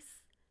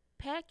peace,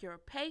 pack your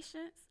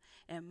patience,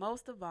 and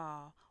most of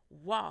all,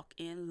 walk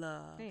in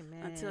love.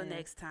 Amen. Until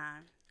next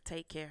time,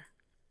 take care.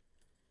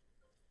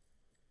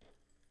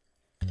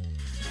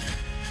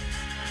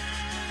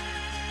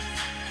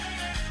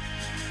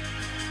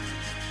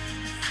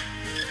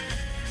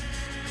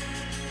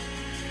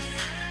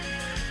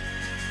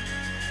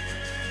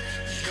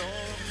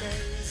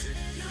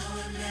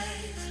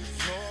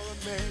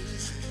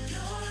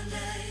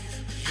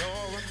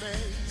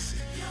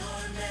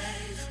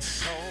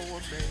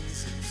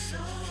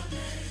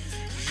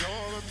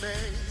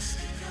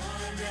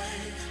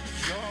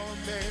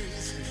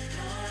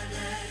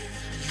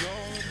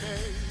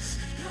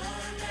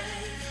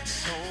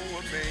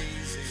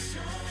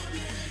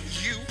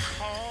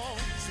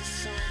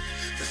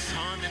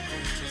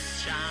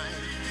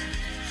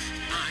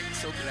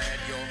 So glad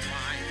you're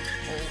mine.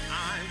 Oh,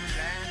 I'm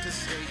glad to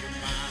say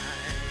you're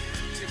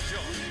mine. To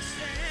join me,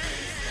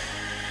 stand.